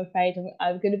I'm afraid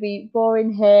I'm going to be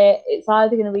boring here. It's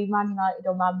either going to be Man United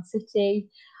or Man City,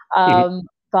 but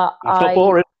That's not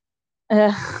boring.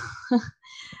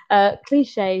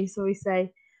 Cliche, so we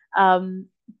say.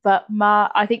 But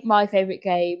I think my favourite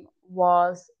game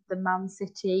was the Man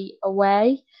City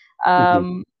away.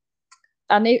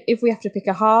 And if we have to pick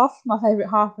a half, my favourite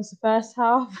half was the first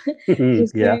half.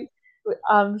 Yeah.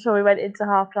 I'm sure we went into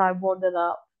half time 1-0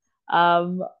 up.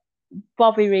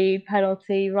 Bobby Reid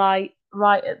penalty right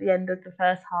at the end of the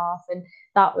first half, and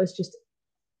that was just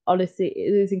honestly,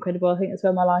 it was incredible. I think that's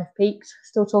where my life peaked.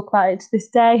 Still talk about it to this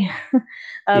day.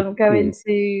 Going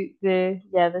to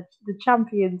the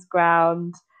Champions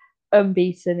Ground,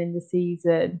 unbeaten in the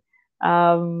season,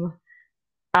 and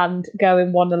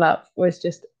going 1-0 up was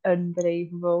just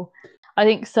unbelievable. I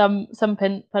think some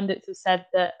pundits have said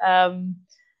that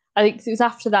I think it was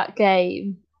after that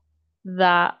game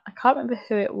that I can't remember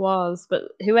who it was,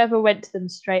 but whoever went to them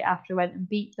straight after went and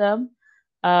beat them.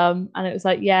 And it was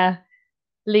like, yeah,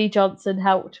 Lee Johnson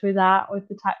helped with that, with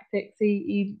the tactics.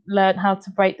 He learned how to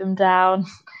break them down.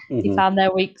 He found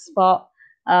their weak spot.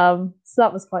 So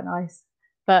that was quite nice.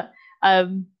 But I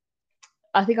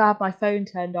think I had my phone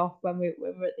turned off when we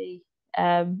were at the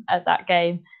at that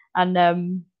game, and I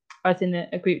was in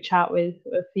a group chat with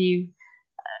a few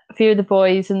of the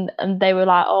boys, and they were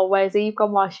like, "Oh, where's Eve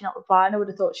gone? Why is she not replying? I would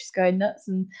have thought she's going nuts."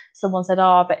 And someone said,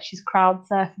 "Oh, I bet she's crowd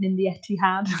surfing in the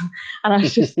Etihad." And I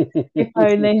was just, if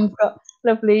only, I've got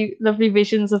lovely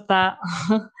visions of that.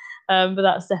 But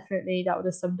that would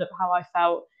have summed up how I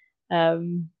felt.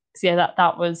 So yeah,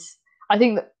 that was. I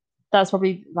think that's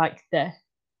probably like the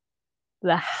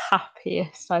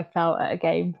happiest I felt at a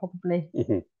game, probably.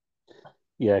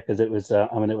 Yeah, because it was. It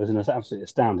was an absolutely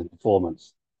astounding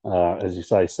performance. As you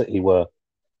say, City were.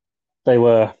 They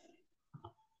were.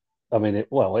 It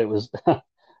was.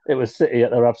 It was City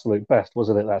at their absolute best,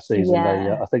 wasn't it, that season?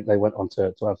 Yeah. I think they went on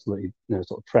to absolutely,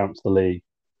 sort of trounce the league.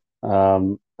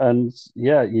 And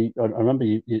yeah, I remember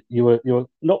you were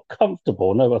not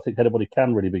comfortable. No, I think anybody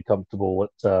can really be comfortable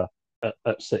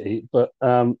at City, but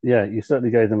yeah, you certainly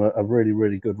gave them a really,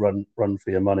 really good run for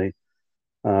your money.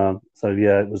 So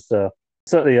yeah, it was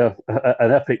certainly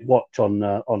an epic watch on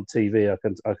TV.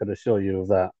 I can assure you of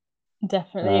that.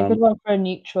 Definitely a good one for a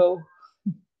neutral.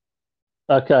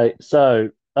 Okay, so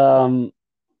the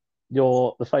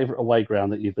favourite away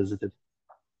ground that you visited?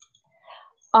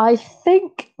 I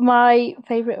think my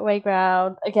favourite away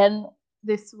ground, again,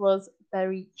 this was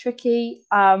very tricky.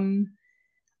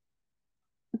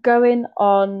 Going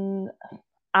on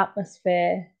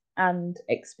atmosphere and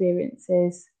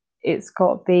experiences, it's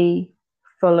got to be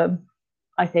Fulham,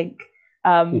 I think.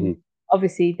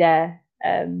 Obviously, they're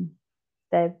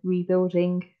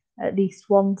rebuilding at least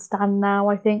one stand now,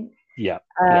 I think. Yeah,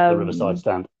 the Riverside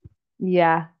stand.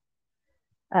 Yeah.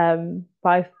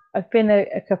 But I've been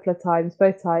a couple of times.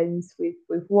 Both times we've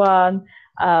won,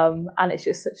 and it's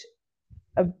just such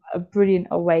a brilliant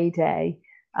away day.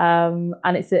 And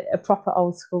it's a proper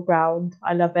old school ground.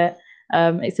 I love it.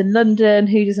 It's in London.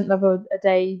 Who doesn't love a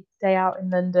day out in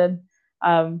London?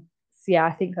 So yeah,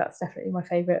 I think that's definitely my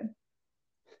favourite.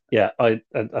 Yeah, I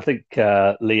think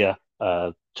Leah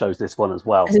chose this one as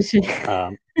well.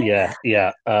 Yeah.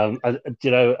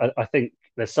 I think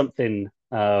there's something.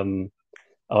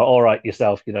 All right,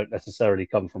 yourself, you don't necessarily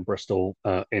come from Bristol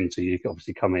into. You can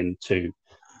obviously come into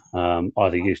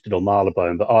either Euston or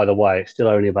Marylebone, but either way, it's still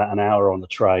only about an hour on the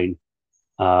train,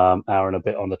 hour and a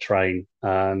bit on the train.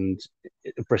 And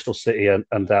Bristol City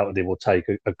undoubtedly will take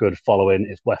a good following.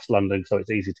 It's West London, so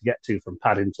it's easy to get to from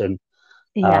Paddington.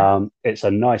 Yeah. It's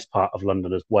a nice part of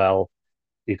London as well.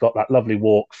 You've got that lovely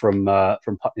walk from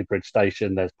Putney Bridge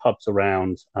Station. There's pubs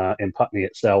around in Putney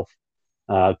itself,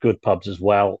 good pubs as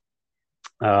well.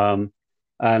 Yeah,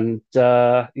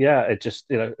 it just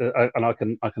and I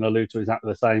can allude to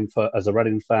exactly the same as a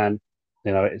Reading fan.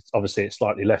 It's obviously it's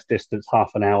slightly less distance,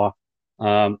 half an hour,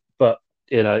 but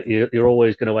you're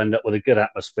always going to end up with a good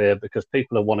atmosphere because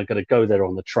people are going to go there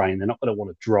on the train. They're not going to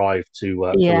want to drive to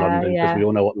London because we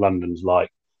all know what London's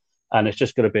like. and it's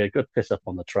just going to be a good piss up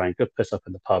on the train, good piss up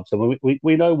in the pubs. And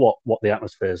we know what the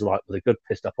atmosphere is like with a good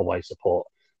pissed up away support.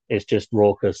 It's just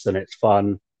raucous and it's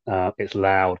fun, it's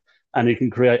loud, and you can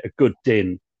create a good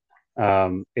din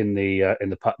in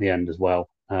the Putney end as well.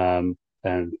 And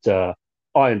I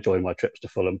enjoy my trips to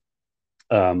Fulham.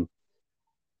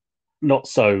 Not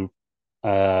so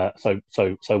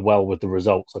well with the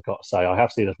results, I've got to say. I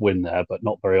have seen us win there, but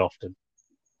not very often.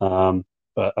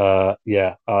 But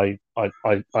yeah, I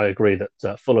agree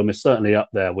that Fulham is certainly up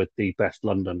there with the best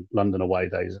London away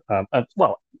days.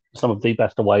 Well, some of the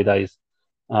best away days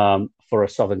for a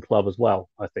Southern club as well,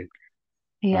 I think.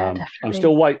 Yeah, definitely. I'm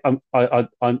still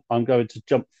I'm going to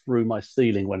jump through my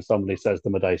ceiling when somebody says the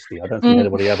Medeski. I don't think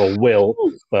anybody ever will,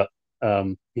 but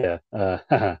yeah.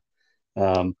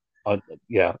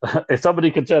 Yeah, if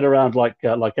somebody could turn around like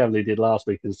Emily did last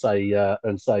week and say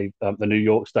the New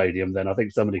York Stadium, then I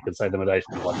think somebody could say the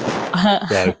Medeski one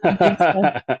day.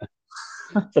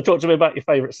 So talk to me about your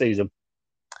favourite season.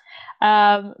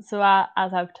 So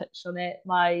as I've touched on it,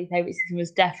 my favourite season was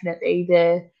definitely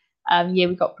the year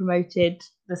we got promoted.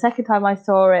 The second time I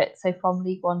saw it, so from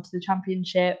League One to the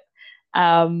Championship.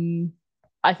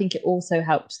 I think it also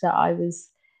helped that I was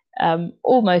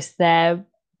almost there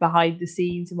behind the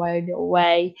scenes in my own little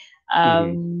way.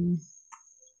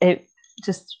 It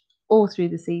just all through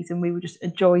the season, we were just a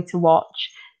joy to watch.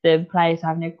 The players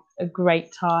having a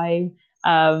great time.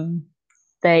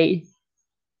 They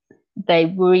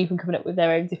were even coming up with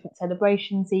their own different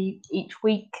celebrations each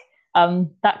week.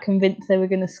 That convinced they were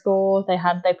going to score. They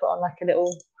put on like a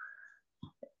little,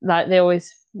 like they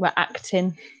always were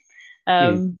acting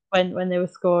when they were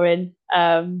scoring.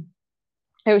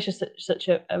 It was just such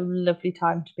a lovely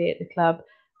time to be at the club,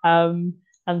 and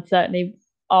certainly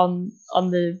on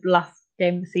the last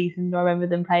game of the season, I remember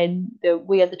them playing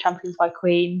 "We Are the Champions" by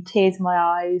Queen. Tears in my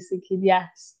eyes, thinking,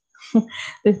 yes,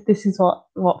 this is what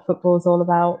football is all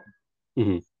about.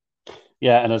 Mm-hmm.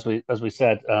 Yeah, and as we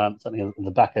said, certainly in the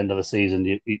back end of the season,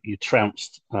 you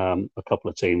trounced a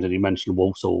couple of teams, and you mentioned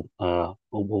Walsall there.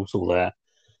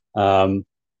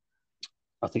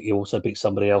 I think you also beat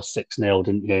somebody else 6-0,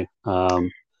 didn't you? Was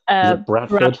it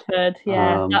Bradford? Bradford,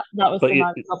 yeah. That was the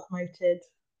night we got promoted.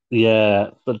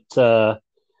 Yeah, but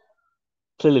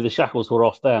clearly the shackles were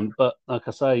off them. But like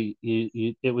I say,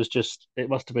 it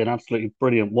must have been absolutely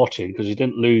brilliant watching because you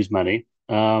didn't lose many.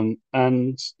 And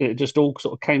it just all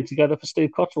sort of came together for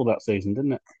Steve Cotterill that season,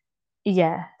 didn't it?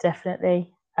 Yeah,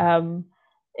 definitely.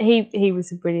 He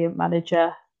was a brilliant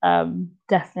manager.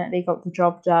 Definitely got the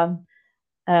job done.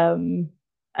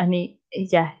 And he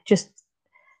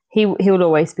will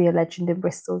always be a legend in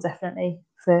Bristol, definitely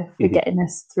for getting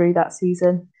us through that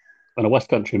season. And a West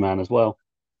Country man as well,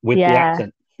 with the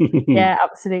accent. Yeah,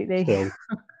 absolutely. Still.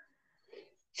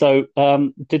 So,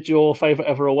 did your favourite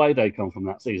ever away day come from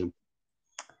that season?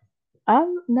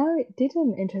 No, it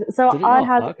didn't. So Did it I not?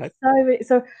 had Okay.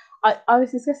 so I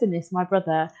was discussing this with my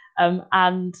brother, and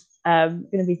I'm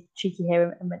going to be cheeky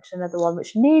here and mention another one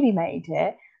which nearly made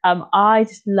it. I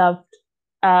just loved.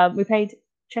 We played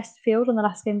Chesterfield on the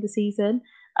last game of the season,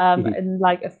 and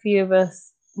like a few of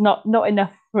us, not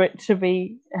enough for it to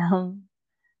be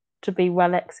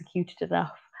well executed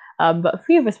enough, but a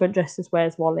few of us went dressed as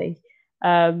Where's Wally,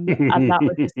 and that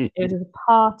was it was a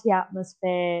party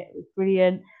atmosphere. It was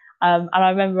brilliant. And I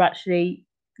remember actually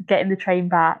getting the train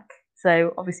back.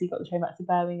 So obviously got the train back to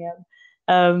Birmingham.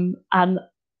 And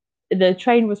the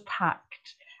train was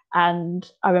packed. And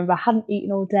I remember I hadn't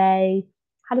eaten all day,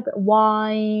 had a bit of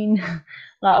wine,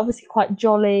 like obviously quite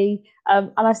jolly.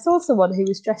 And I saw someone who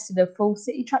was dressed in a full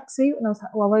City tracksuit. And I was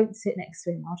like, well, I won't sit next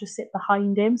to him. I'll just sit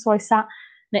behind him. So I sat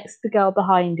next to the girl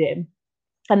behind him.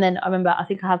 And then I remember, I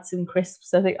think I had some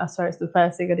crisps. I swear it's the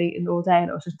first thing I'd eaten all day.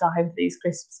 And I was just dying for these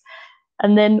crisps.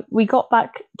 And then we got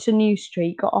back to New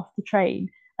Street, got off the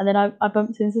train, and then I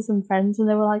bumped into some friends and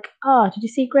they were like, did you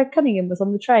see Greg Cunningham was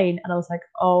on the train? And I was like,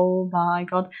 oh my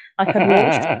God. Like I'd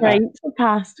walked straight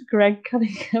past Greg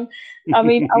Cunningham. I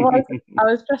mean, I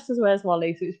was dressed as Where's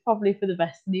Wally, so it was probably for the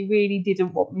best. And he really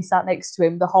didn't want me sat next to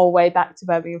him the whole way back to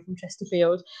Birmingham from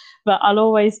Chesterfield. But I'll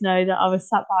always know that I was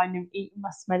sat behind him eating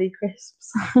my smelly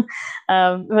crisps.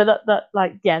 But that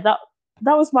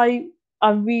was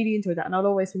I really enjoyed that, and I'll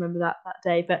always remember that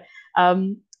day. But I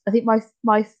think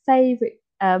my favourite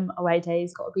away day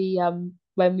has got to be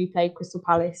when we played Crystal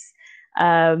Palace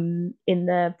in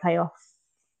the playoff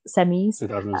semis.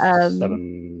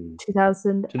 2007.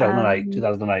 2008.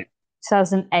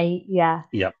 2008, yeah.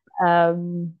 Yep.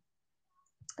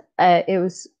 It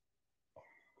was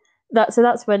that. So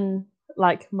that's when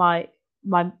like my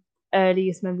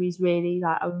earliest memories really.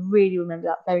 Like I really remember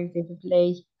that very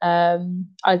vividly.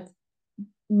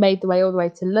 made the way all the way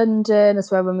to London as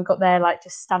well. When we got there, like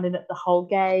just standing up the whole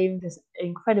game, just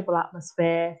incredible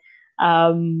atmosphere,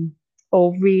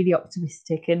 all really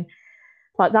optimistic, and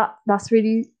like that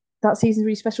season's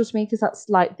really special to me because that's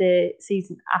like the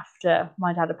season after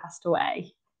my dad had passed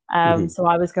away. So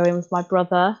I was going with my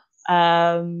brother.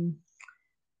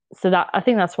 So that I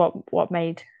think that's what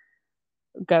made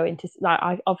going to, like,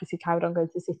 I obviously carried on going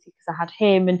to the city because I had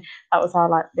him, and that was our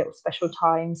like little special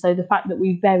time. So the fact that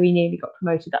we very nearly got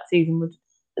promoted that season would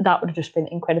have just been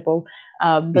incredible.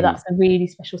 But that's a really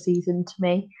special season to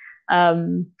me.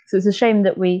 So it's a shame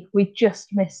that we just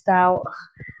missed out.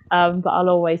 But I'll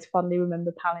always fondly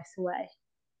remember Palace away.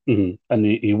 And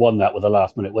you won that with a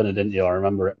last minute winner, didn't you? I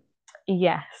remember it.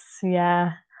 Yes,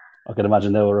 yeah. I can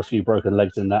imagine there were a few broken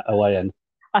legs in that away end.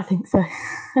 I think so.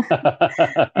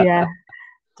 Yeah,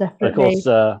 definitely. Of course,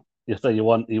 you say you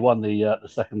won the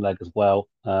second leg as well.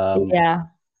 Yeah.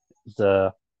 Was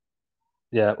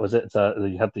it?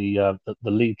 You had the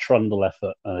Lee Trundle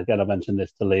effort. Again, I mentioned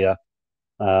this to Leah.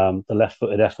 The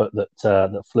left-footed effort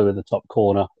that flew in the top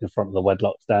corner in front of the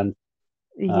Wedlock stand,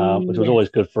 which was always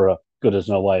good for good as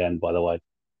an away end, by the way.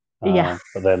 Yeah.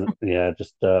 But then,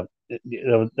 it's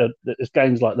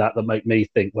games like that make me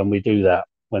think when we do that,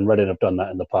 when Reading have done that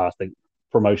in the past, think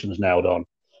promotion's nailed on.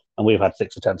 And we've had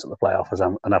 6 attempts at the playoffs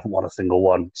and haven't won a single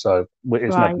one. So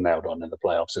it's never nailed on in the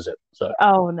playoffs, is it? So.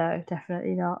 Oh, no,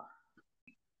 definitely not.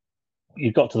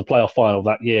 You got to the playoff final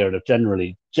that year and have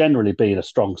generally been a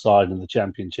strong side in the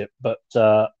championship, but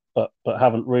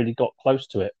haven't really got close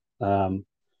to it.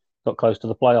 Got close to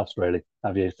the playoffs, really,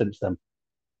 have you, since then?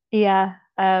 Yeah.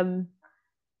 I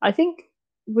think,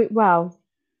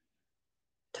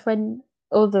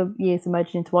 all the years are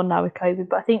merging into one now with COVID,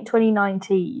 but I think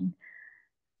 2019,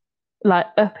 like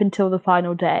up until the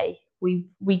final day, we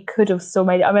could have still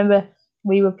made it. I remember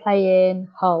we were playing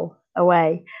Hull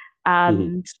away,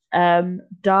 and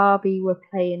Derby were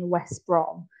playing West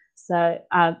Brom, so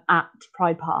at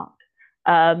Pride Park,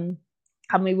 and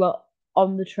we were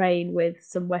on the train with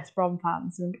some West Brom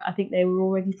fans, and I think they were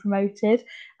already promoted.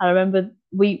 And I remember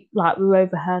we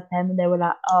overheard them, and they were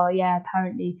like, "Oh yeah,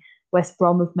 apparently West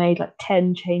Brom have made like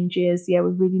 10 changes. Yeah, we're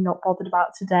really not bothered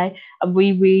about today." And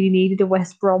we really needed a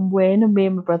West Brom win. And me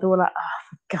and my brother were like, "Oh,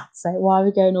 for God's sake, why are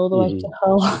we going all the way to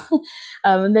Hull?"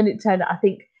 And then it turned out, I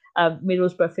think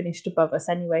Middlesbrough finished above us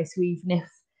anyway. So even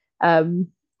if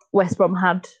West Brom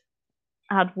had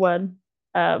won,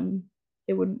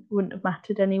 it wouldn't have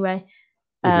mattered anyway.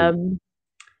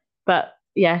 But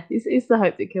yeah, it's the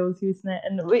hope that kills you, isn't it?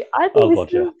 And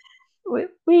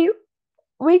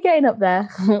we're getting up there.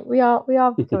 we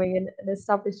are becoming an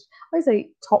established, I would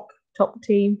say, top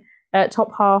team,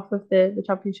 top half of the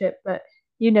championship. But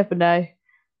you never know.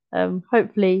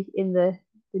 Hopefully, in the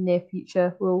near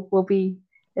future, we'll be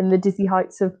in the dizzy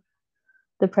heights of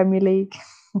the Premier League.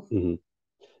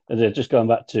 Just going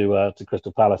back to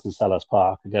Crystal Palace and Selhurst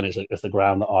Park again, it's the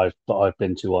ground that I've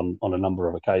been to on a number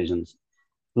of occasions.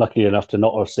 Lucky enough to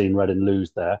not have seen Reading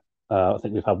lose there. I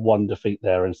think we've had one defeat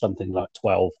there in something like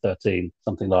 12, 13,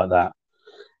 something like that.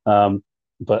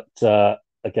 But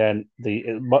again,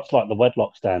 much like the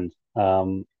Wedlock stand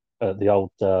at the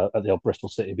old Bristol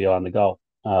City behind the goal,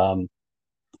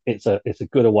 it's a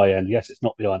good away end. Yes, it's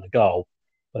not behind the goal,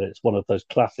 but it's one of those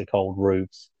classic old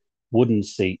roofs, wooden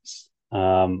seats,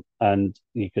 and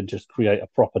you can just create a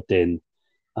proper din.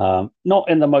 Not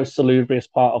in the most salubrious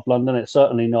part of London. It's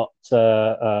certainly not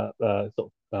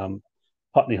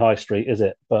Putney High Street, is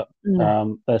it? But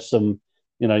there's some,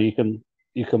 you can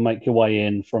make your way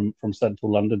in from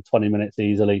central London 20 minutes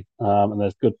easily, and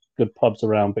there's good pubs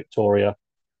around Victoria,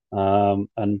 and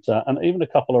even a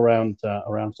couple around sort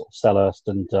of Selhurst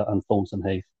and Thornton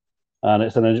Heath, and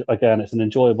it's an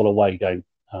enjoyable away game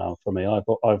for me.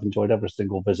 I've enjoyed every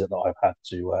single visit that I've had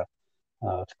to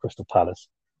Crystal Palace.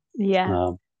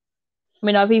 Yeah. I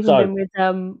mean, I've even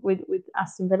been with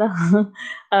Aston Villa,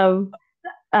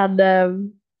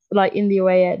 and like in the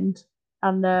away end,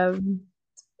 and I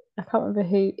can't remember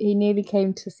who he nearly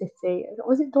came to City.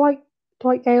 Was it Dwight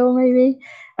Gale maybe?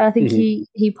 And I think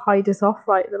he pied us off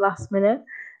right at the last minute.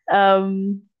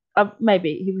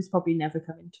 Maybe he was probably never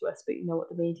coming to us, but you know what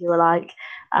the media are like.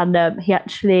 And he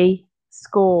actually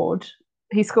scored.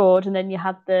 He scored, and then you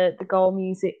had the goal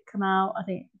music come out. I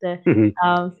think Glad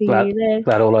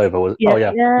All Over was.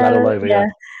 Glad All Over. Yeah.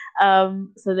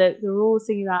 So they were all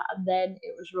singing that, and then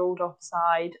it was ruled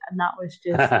offside, and that was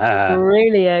just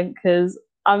brilliant. Because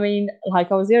I mean,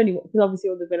 like I was the only one, because obviously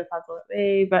all the Villa fans were like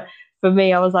me, but for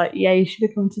me, I was like, yeah, you should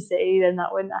have come to City, then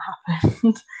that wouldn't have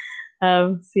happened.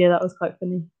 So yeah, that was quite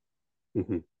funny.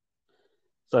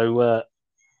 So,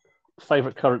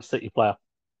 favourite current City player?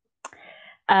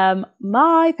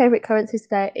 My favourite current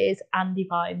today is Andy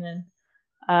Vyman.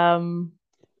 Thought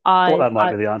that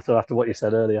might be the answer after what you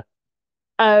said earlier.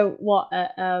 Oh, what?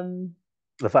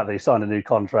 The fact that he signed a new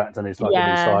contract and it's like a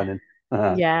new signing.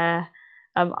 Yeah.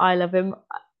 I love him.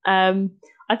 I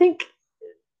think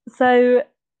so.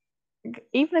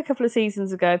 Even a couple of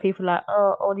seasons ago, people were like,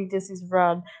 oh, all he does is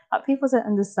run. Like, people don't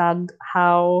understand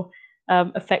how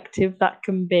effective that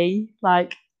can be.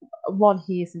 Like, one,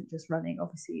 he isn't just running.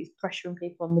 Obviously, he's pressuring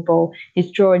people on the ball.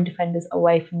 He's drawing defenders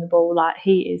away from the ball. Like,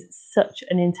 he is such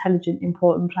an intelligent,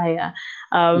 important player.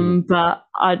 But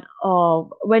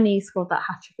when he scored that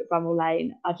hat trick at Bramall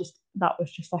Lane, that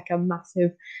was just like a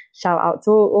massive shout out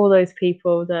to all those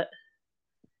people that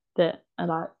are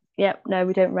like, yep, no,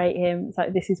 we don't rate him. It's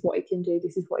like, this is what he can do.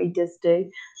 This is what he does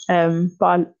do. I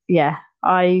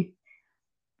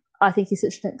think he's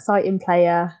such an exciting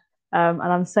player, and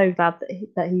I'm so glad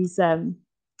that he's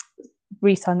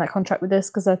re-signed that contract with us,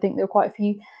 because I think there were quite a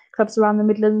few clubs around the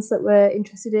Midlands that were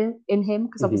interested in him,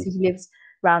 because obviously he lives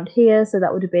around here, so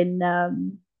that would have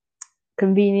been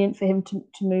convenient for him to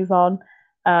move on.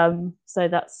 So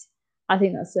I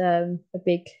think that's a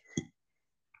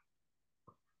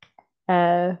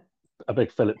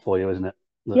big fillip for you, isn't it?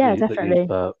 Definitely.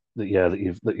 That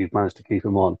you've managed to keep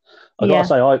him on. I gotta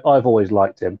say, I've always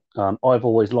liked him. I've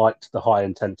always liked the high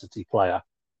intensity player.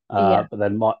 But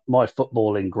then my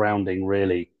footballing grounding,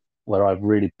 really, where I've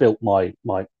really built my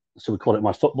so we call it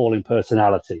my footballing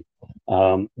personality,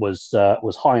 was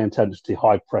high intensity,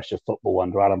 high pressure football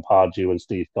under Alan Pardew and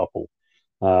Steve Coppell.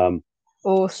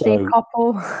 Steve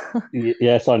Coppell.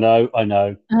 Yes, I know.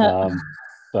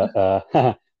 But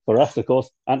for us, of course,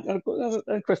 and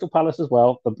Crystal Palace as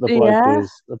well. The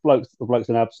bloke's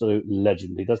an absolute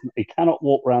legend. He cannot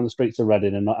walk around the streets of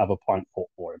Reading and not have a pint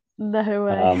poured for him. No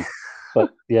way.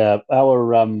 But yeah,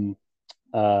 our my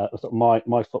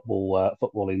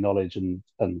footballing knowledge and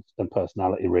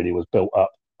personality really was built up.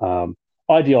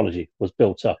 Ideology was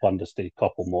built up under Steve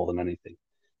Coppell more than anything,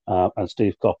 and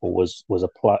Steve Coppell was a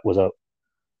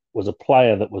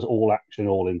player that was all action,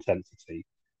 all intensity.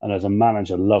 And as a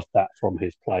manager, loved that from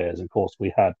his players. And of course,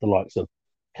 we had the likes of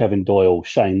Kevin Doyle,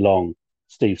 Shane Long,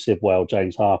 Steve Sidwell,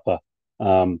 James Harper,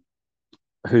 who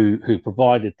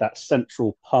provided that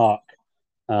central park,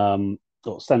 or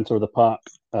centre of the park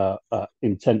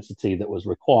intensity that was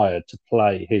required to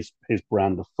play his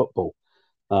brand of football.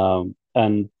 And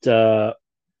Andy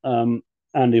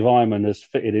Vyman has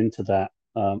fitted into that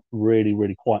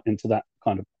really quite into that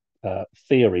kind of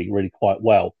theory really quite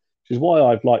well, which is why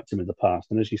I've liked him in the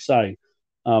past. And as you say,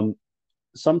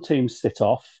 some teams sit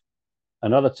off,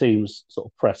 and other teams sort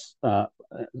of press.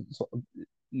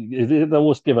 They'll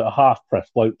always give it a half press,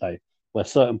 won't they? Where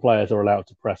certain players are allowed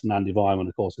to press, and Andy Vyman,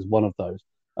 of course, is one of those.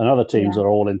 And other teams are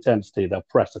all intensity; they'll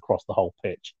press across the whole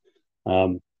pitch.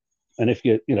 And if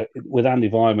with Andy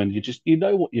Vyman, you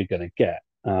know what you're going to get,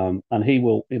 and he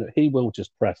will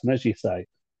just press. And as you say,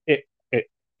 it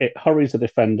hurries the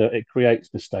defender, it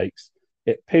creates mistakes,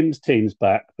 it pins teams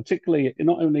back, particularly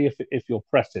not only if you're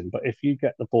pressing, but if you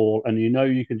get the ball and you know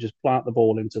you can just plant the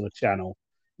ball into the channel,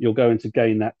 you're going to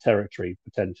gain that territory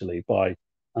potentially by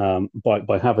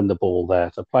having the ball there,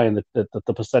 to playing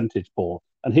the percentage ball,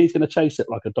 and he's going to chase it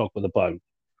like a dog with a bone.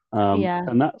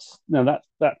 And that's that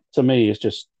to me is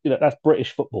just that's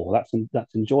British football.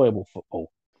 That's enjoyable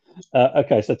football.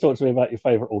 Okay, so talk to me about your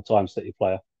favourite all-time City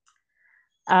player.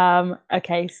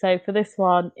 Okay, so for this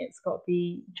one, it's got to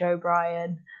be Joe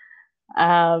Bryan.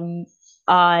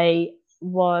 I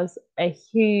was a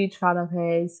huge fan of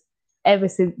his ever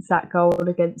since that goal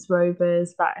against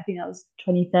Rovers back, I think that was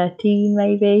 2013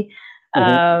 maybe.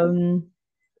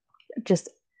 Just,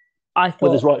 I thought,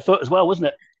 with his right foot as well, wasn't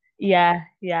it? Yeah,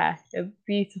 a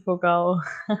beautiful goal.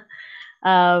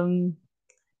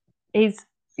 He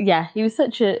was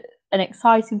such an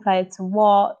exciting player to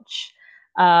watch.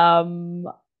 I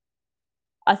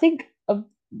think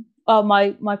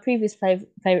my previous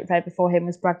favourite player before him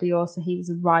was Bradley Orr, so he was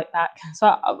a right back. So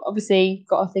I obviously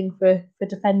got a thing for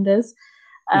defenders.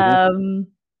 But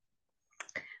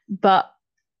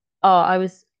I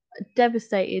was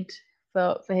devastated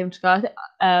for him to go.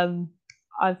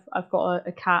 I've got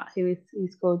a cat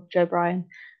who's called Joe Bryan,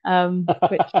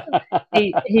 which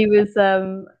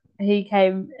he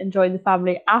came and joined the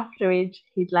family after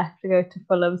he'd left to go to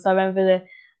Fulham. So I remember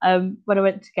when I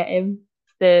went to get him,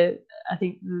 I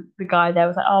think the guy there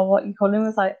was like, "Oh, what you call him?" I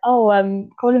was like, "Oh,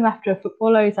 call him after a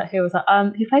footballer." He's like, "Who?" I was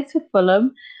like, "He plays for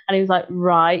Fulham," and he was like,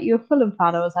 "Right, you're a Fulham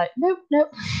fan?" I was like, "Nope,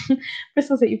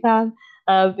 Bristol City fan."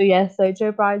 But yeah, so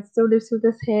Joe Bryan still lives with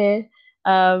us here,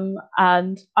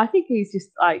 and I think he's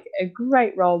just like a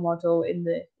great role model in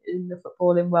the in the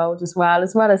footballing world as well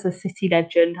as a City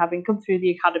legend, having come through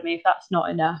the academy. If that's not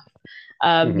enough,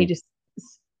 he just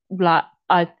like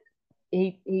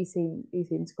he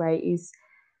seems great. He's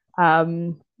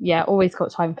always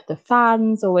got time for the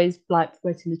fans, always like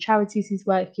promoting the charities he's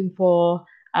working for,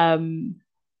 and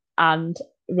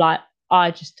like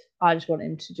I just want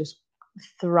him to just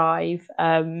thrive.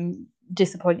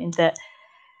 Disappointing that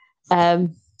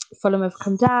Fulham have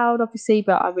come down, obviously,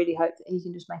 but I really hope that he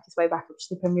can just make his way back up to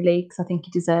the Premier League because I think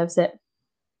he deserves it.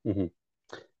 Mm-hmm.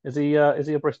 Is he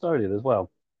a Bristolian as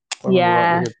well?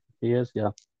 Yeah, he is. Yeah,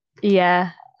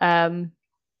 yeah.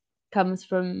 Comes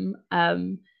from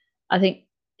I think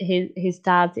his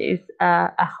dad is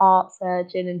a heart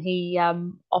surgeon, and he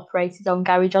operated on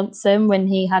Gary Johnson when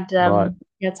he had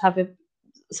he had to have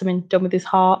something done with his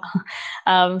heart.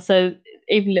 So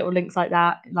even little links like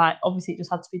that, like obviously it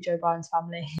just had to be Joe Bryan's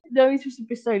family. No, he's just a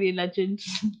Bristolian legend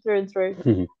through and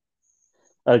through.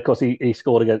 Of course, he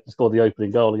scored the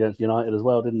opening goal against United as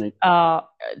well, didn't he?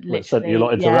 Literally, sent you a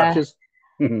lot into raptures.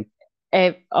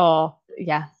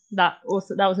 Yeah, that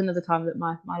was another time that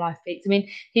my life peaked. I mean,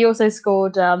 he also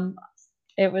scored.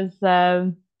 It was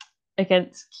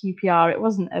against QPR. It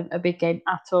wasn't a big game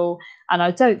at all, and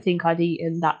I don't think I'd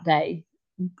eaten that day.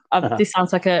 This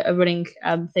sounds like a running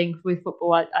thing with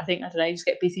football. I think, I don't know, you just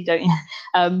get busy, don't you?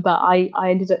 But I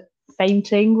ended up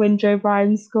fainting when Joe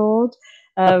Bryan scored.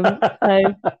 So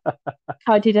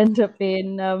I did end up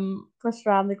being pushed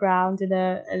around the ground in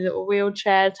a little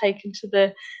wheelchair, taken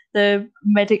to the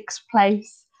medic's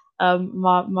place.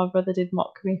 My brother did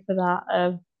mock me for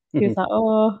that. He was like,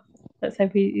 "Oh, let's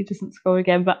hope he doesn't score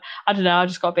again." But I don't know. I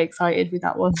just got a bit excited with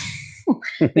that one.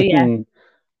 But yeah.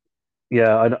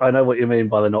 Yeah, I know what you mean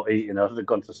by the not eating. I've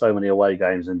gone to so many away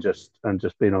games and just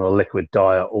been on a liquid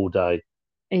diet all day.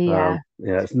 Yeah.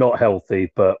 It's not healthy,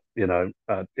 but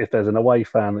if there's an away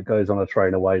fan that goes on a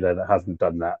train away day that hasn't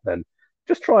done that, then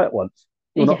just try it once.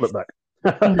 You'll not look back.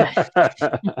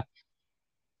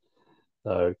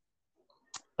 So,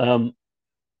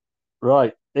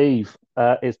 right, Eve,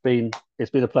 it's been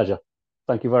a pleasure.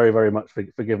 Thank you very, very much for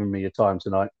giving me your time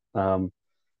tonight.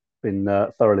 Been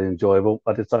thoroughly enjoyable.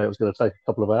 I did say it was going to take a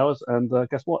couple of hours, and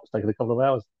guess what? It's taken a couple of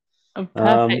hours.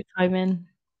 Perfect timing.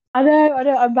 I know.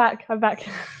 I'm back.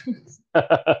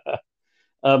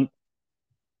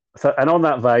 So, and on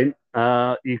that vein,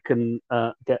 you can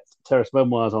get Terrace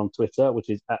Memoirs on Twitter, which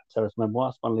is @Terrace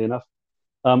Memoirs. Funnily enough,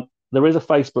 there is a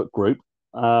Facebook group,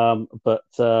 but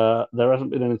there hasn't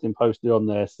been anything posted on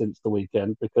there since the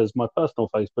weekend because my personal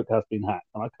Facebook has been hacked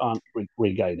and I can't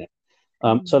regain it.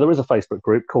 So there is a Facebook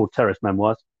group called Terrace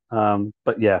Memoirs,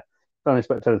 but yeah, don't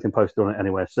expect anything posted on it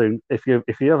anywhere soon. If you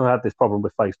ever had this problem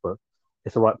with Facebook,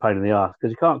 it's a right pain in the ass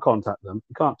because you can't contact them,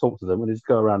 you can't talk to them, and you just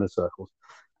go around in circles.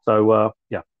 So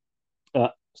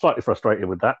slightly frustrated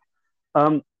with that.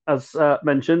 As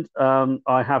mentioned,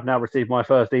 I have now received my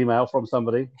first email from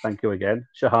somebody. Thank you again,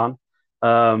 Shahan.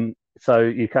 So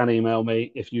you can email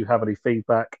me if you have any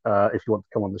feedback, if you want to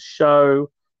come on the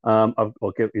show,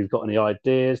 if you've got any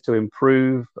ideas to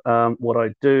improve what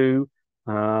I do,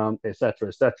 etc.,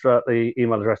 etc. The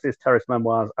email address is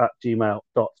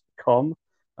terracememoirs@gmail.com.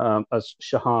 As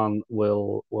Shahan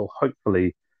will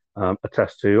hopefully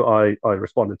attest to, I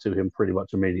responded to him pretty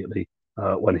much immediately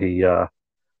when he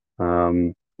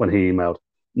emailed.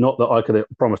 Not that I could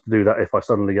promise to do that if I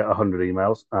suddenly get 100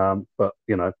 emails, but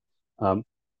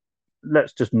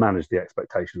let's just manage the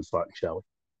expectations slightly, shall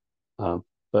we?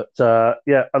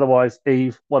 Otherwise,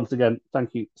 Eve, once again,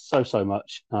 thank you so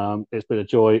much. It's been a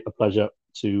joy, a pleasure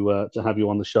to have you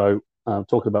on the show,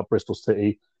 talking about Bristol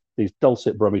City, these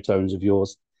dulcet brummy tones of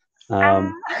yours.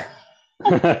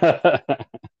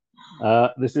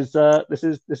 This is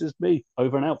me,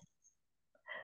 over and out.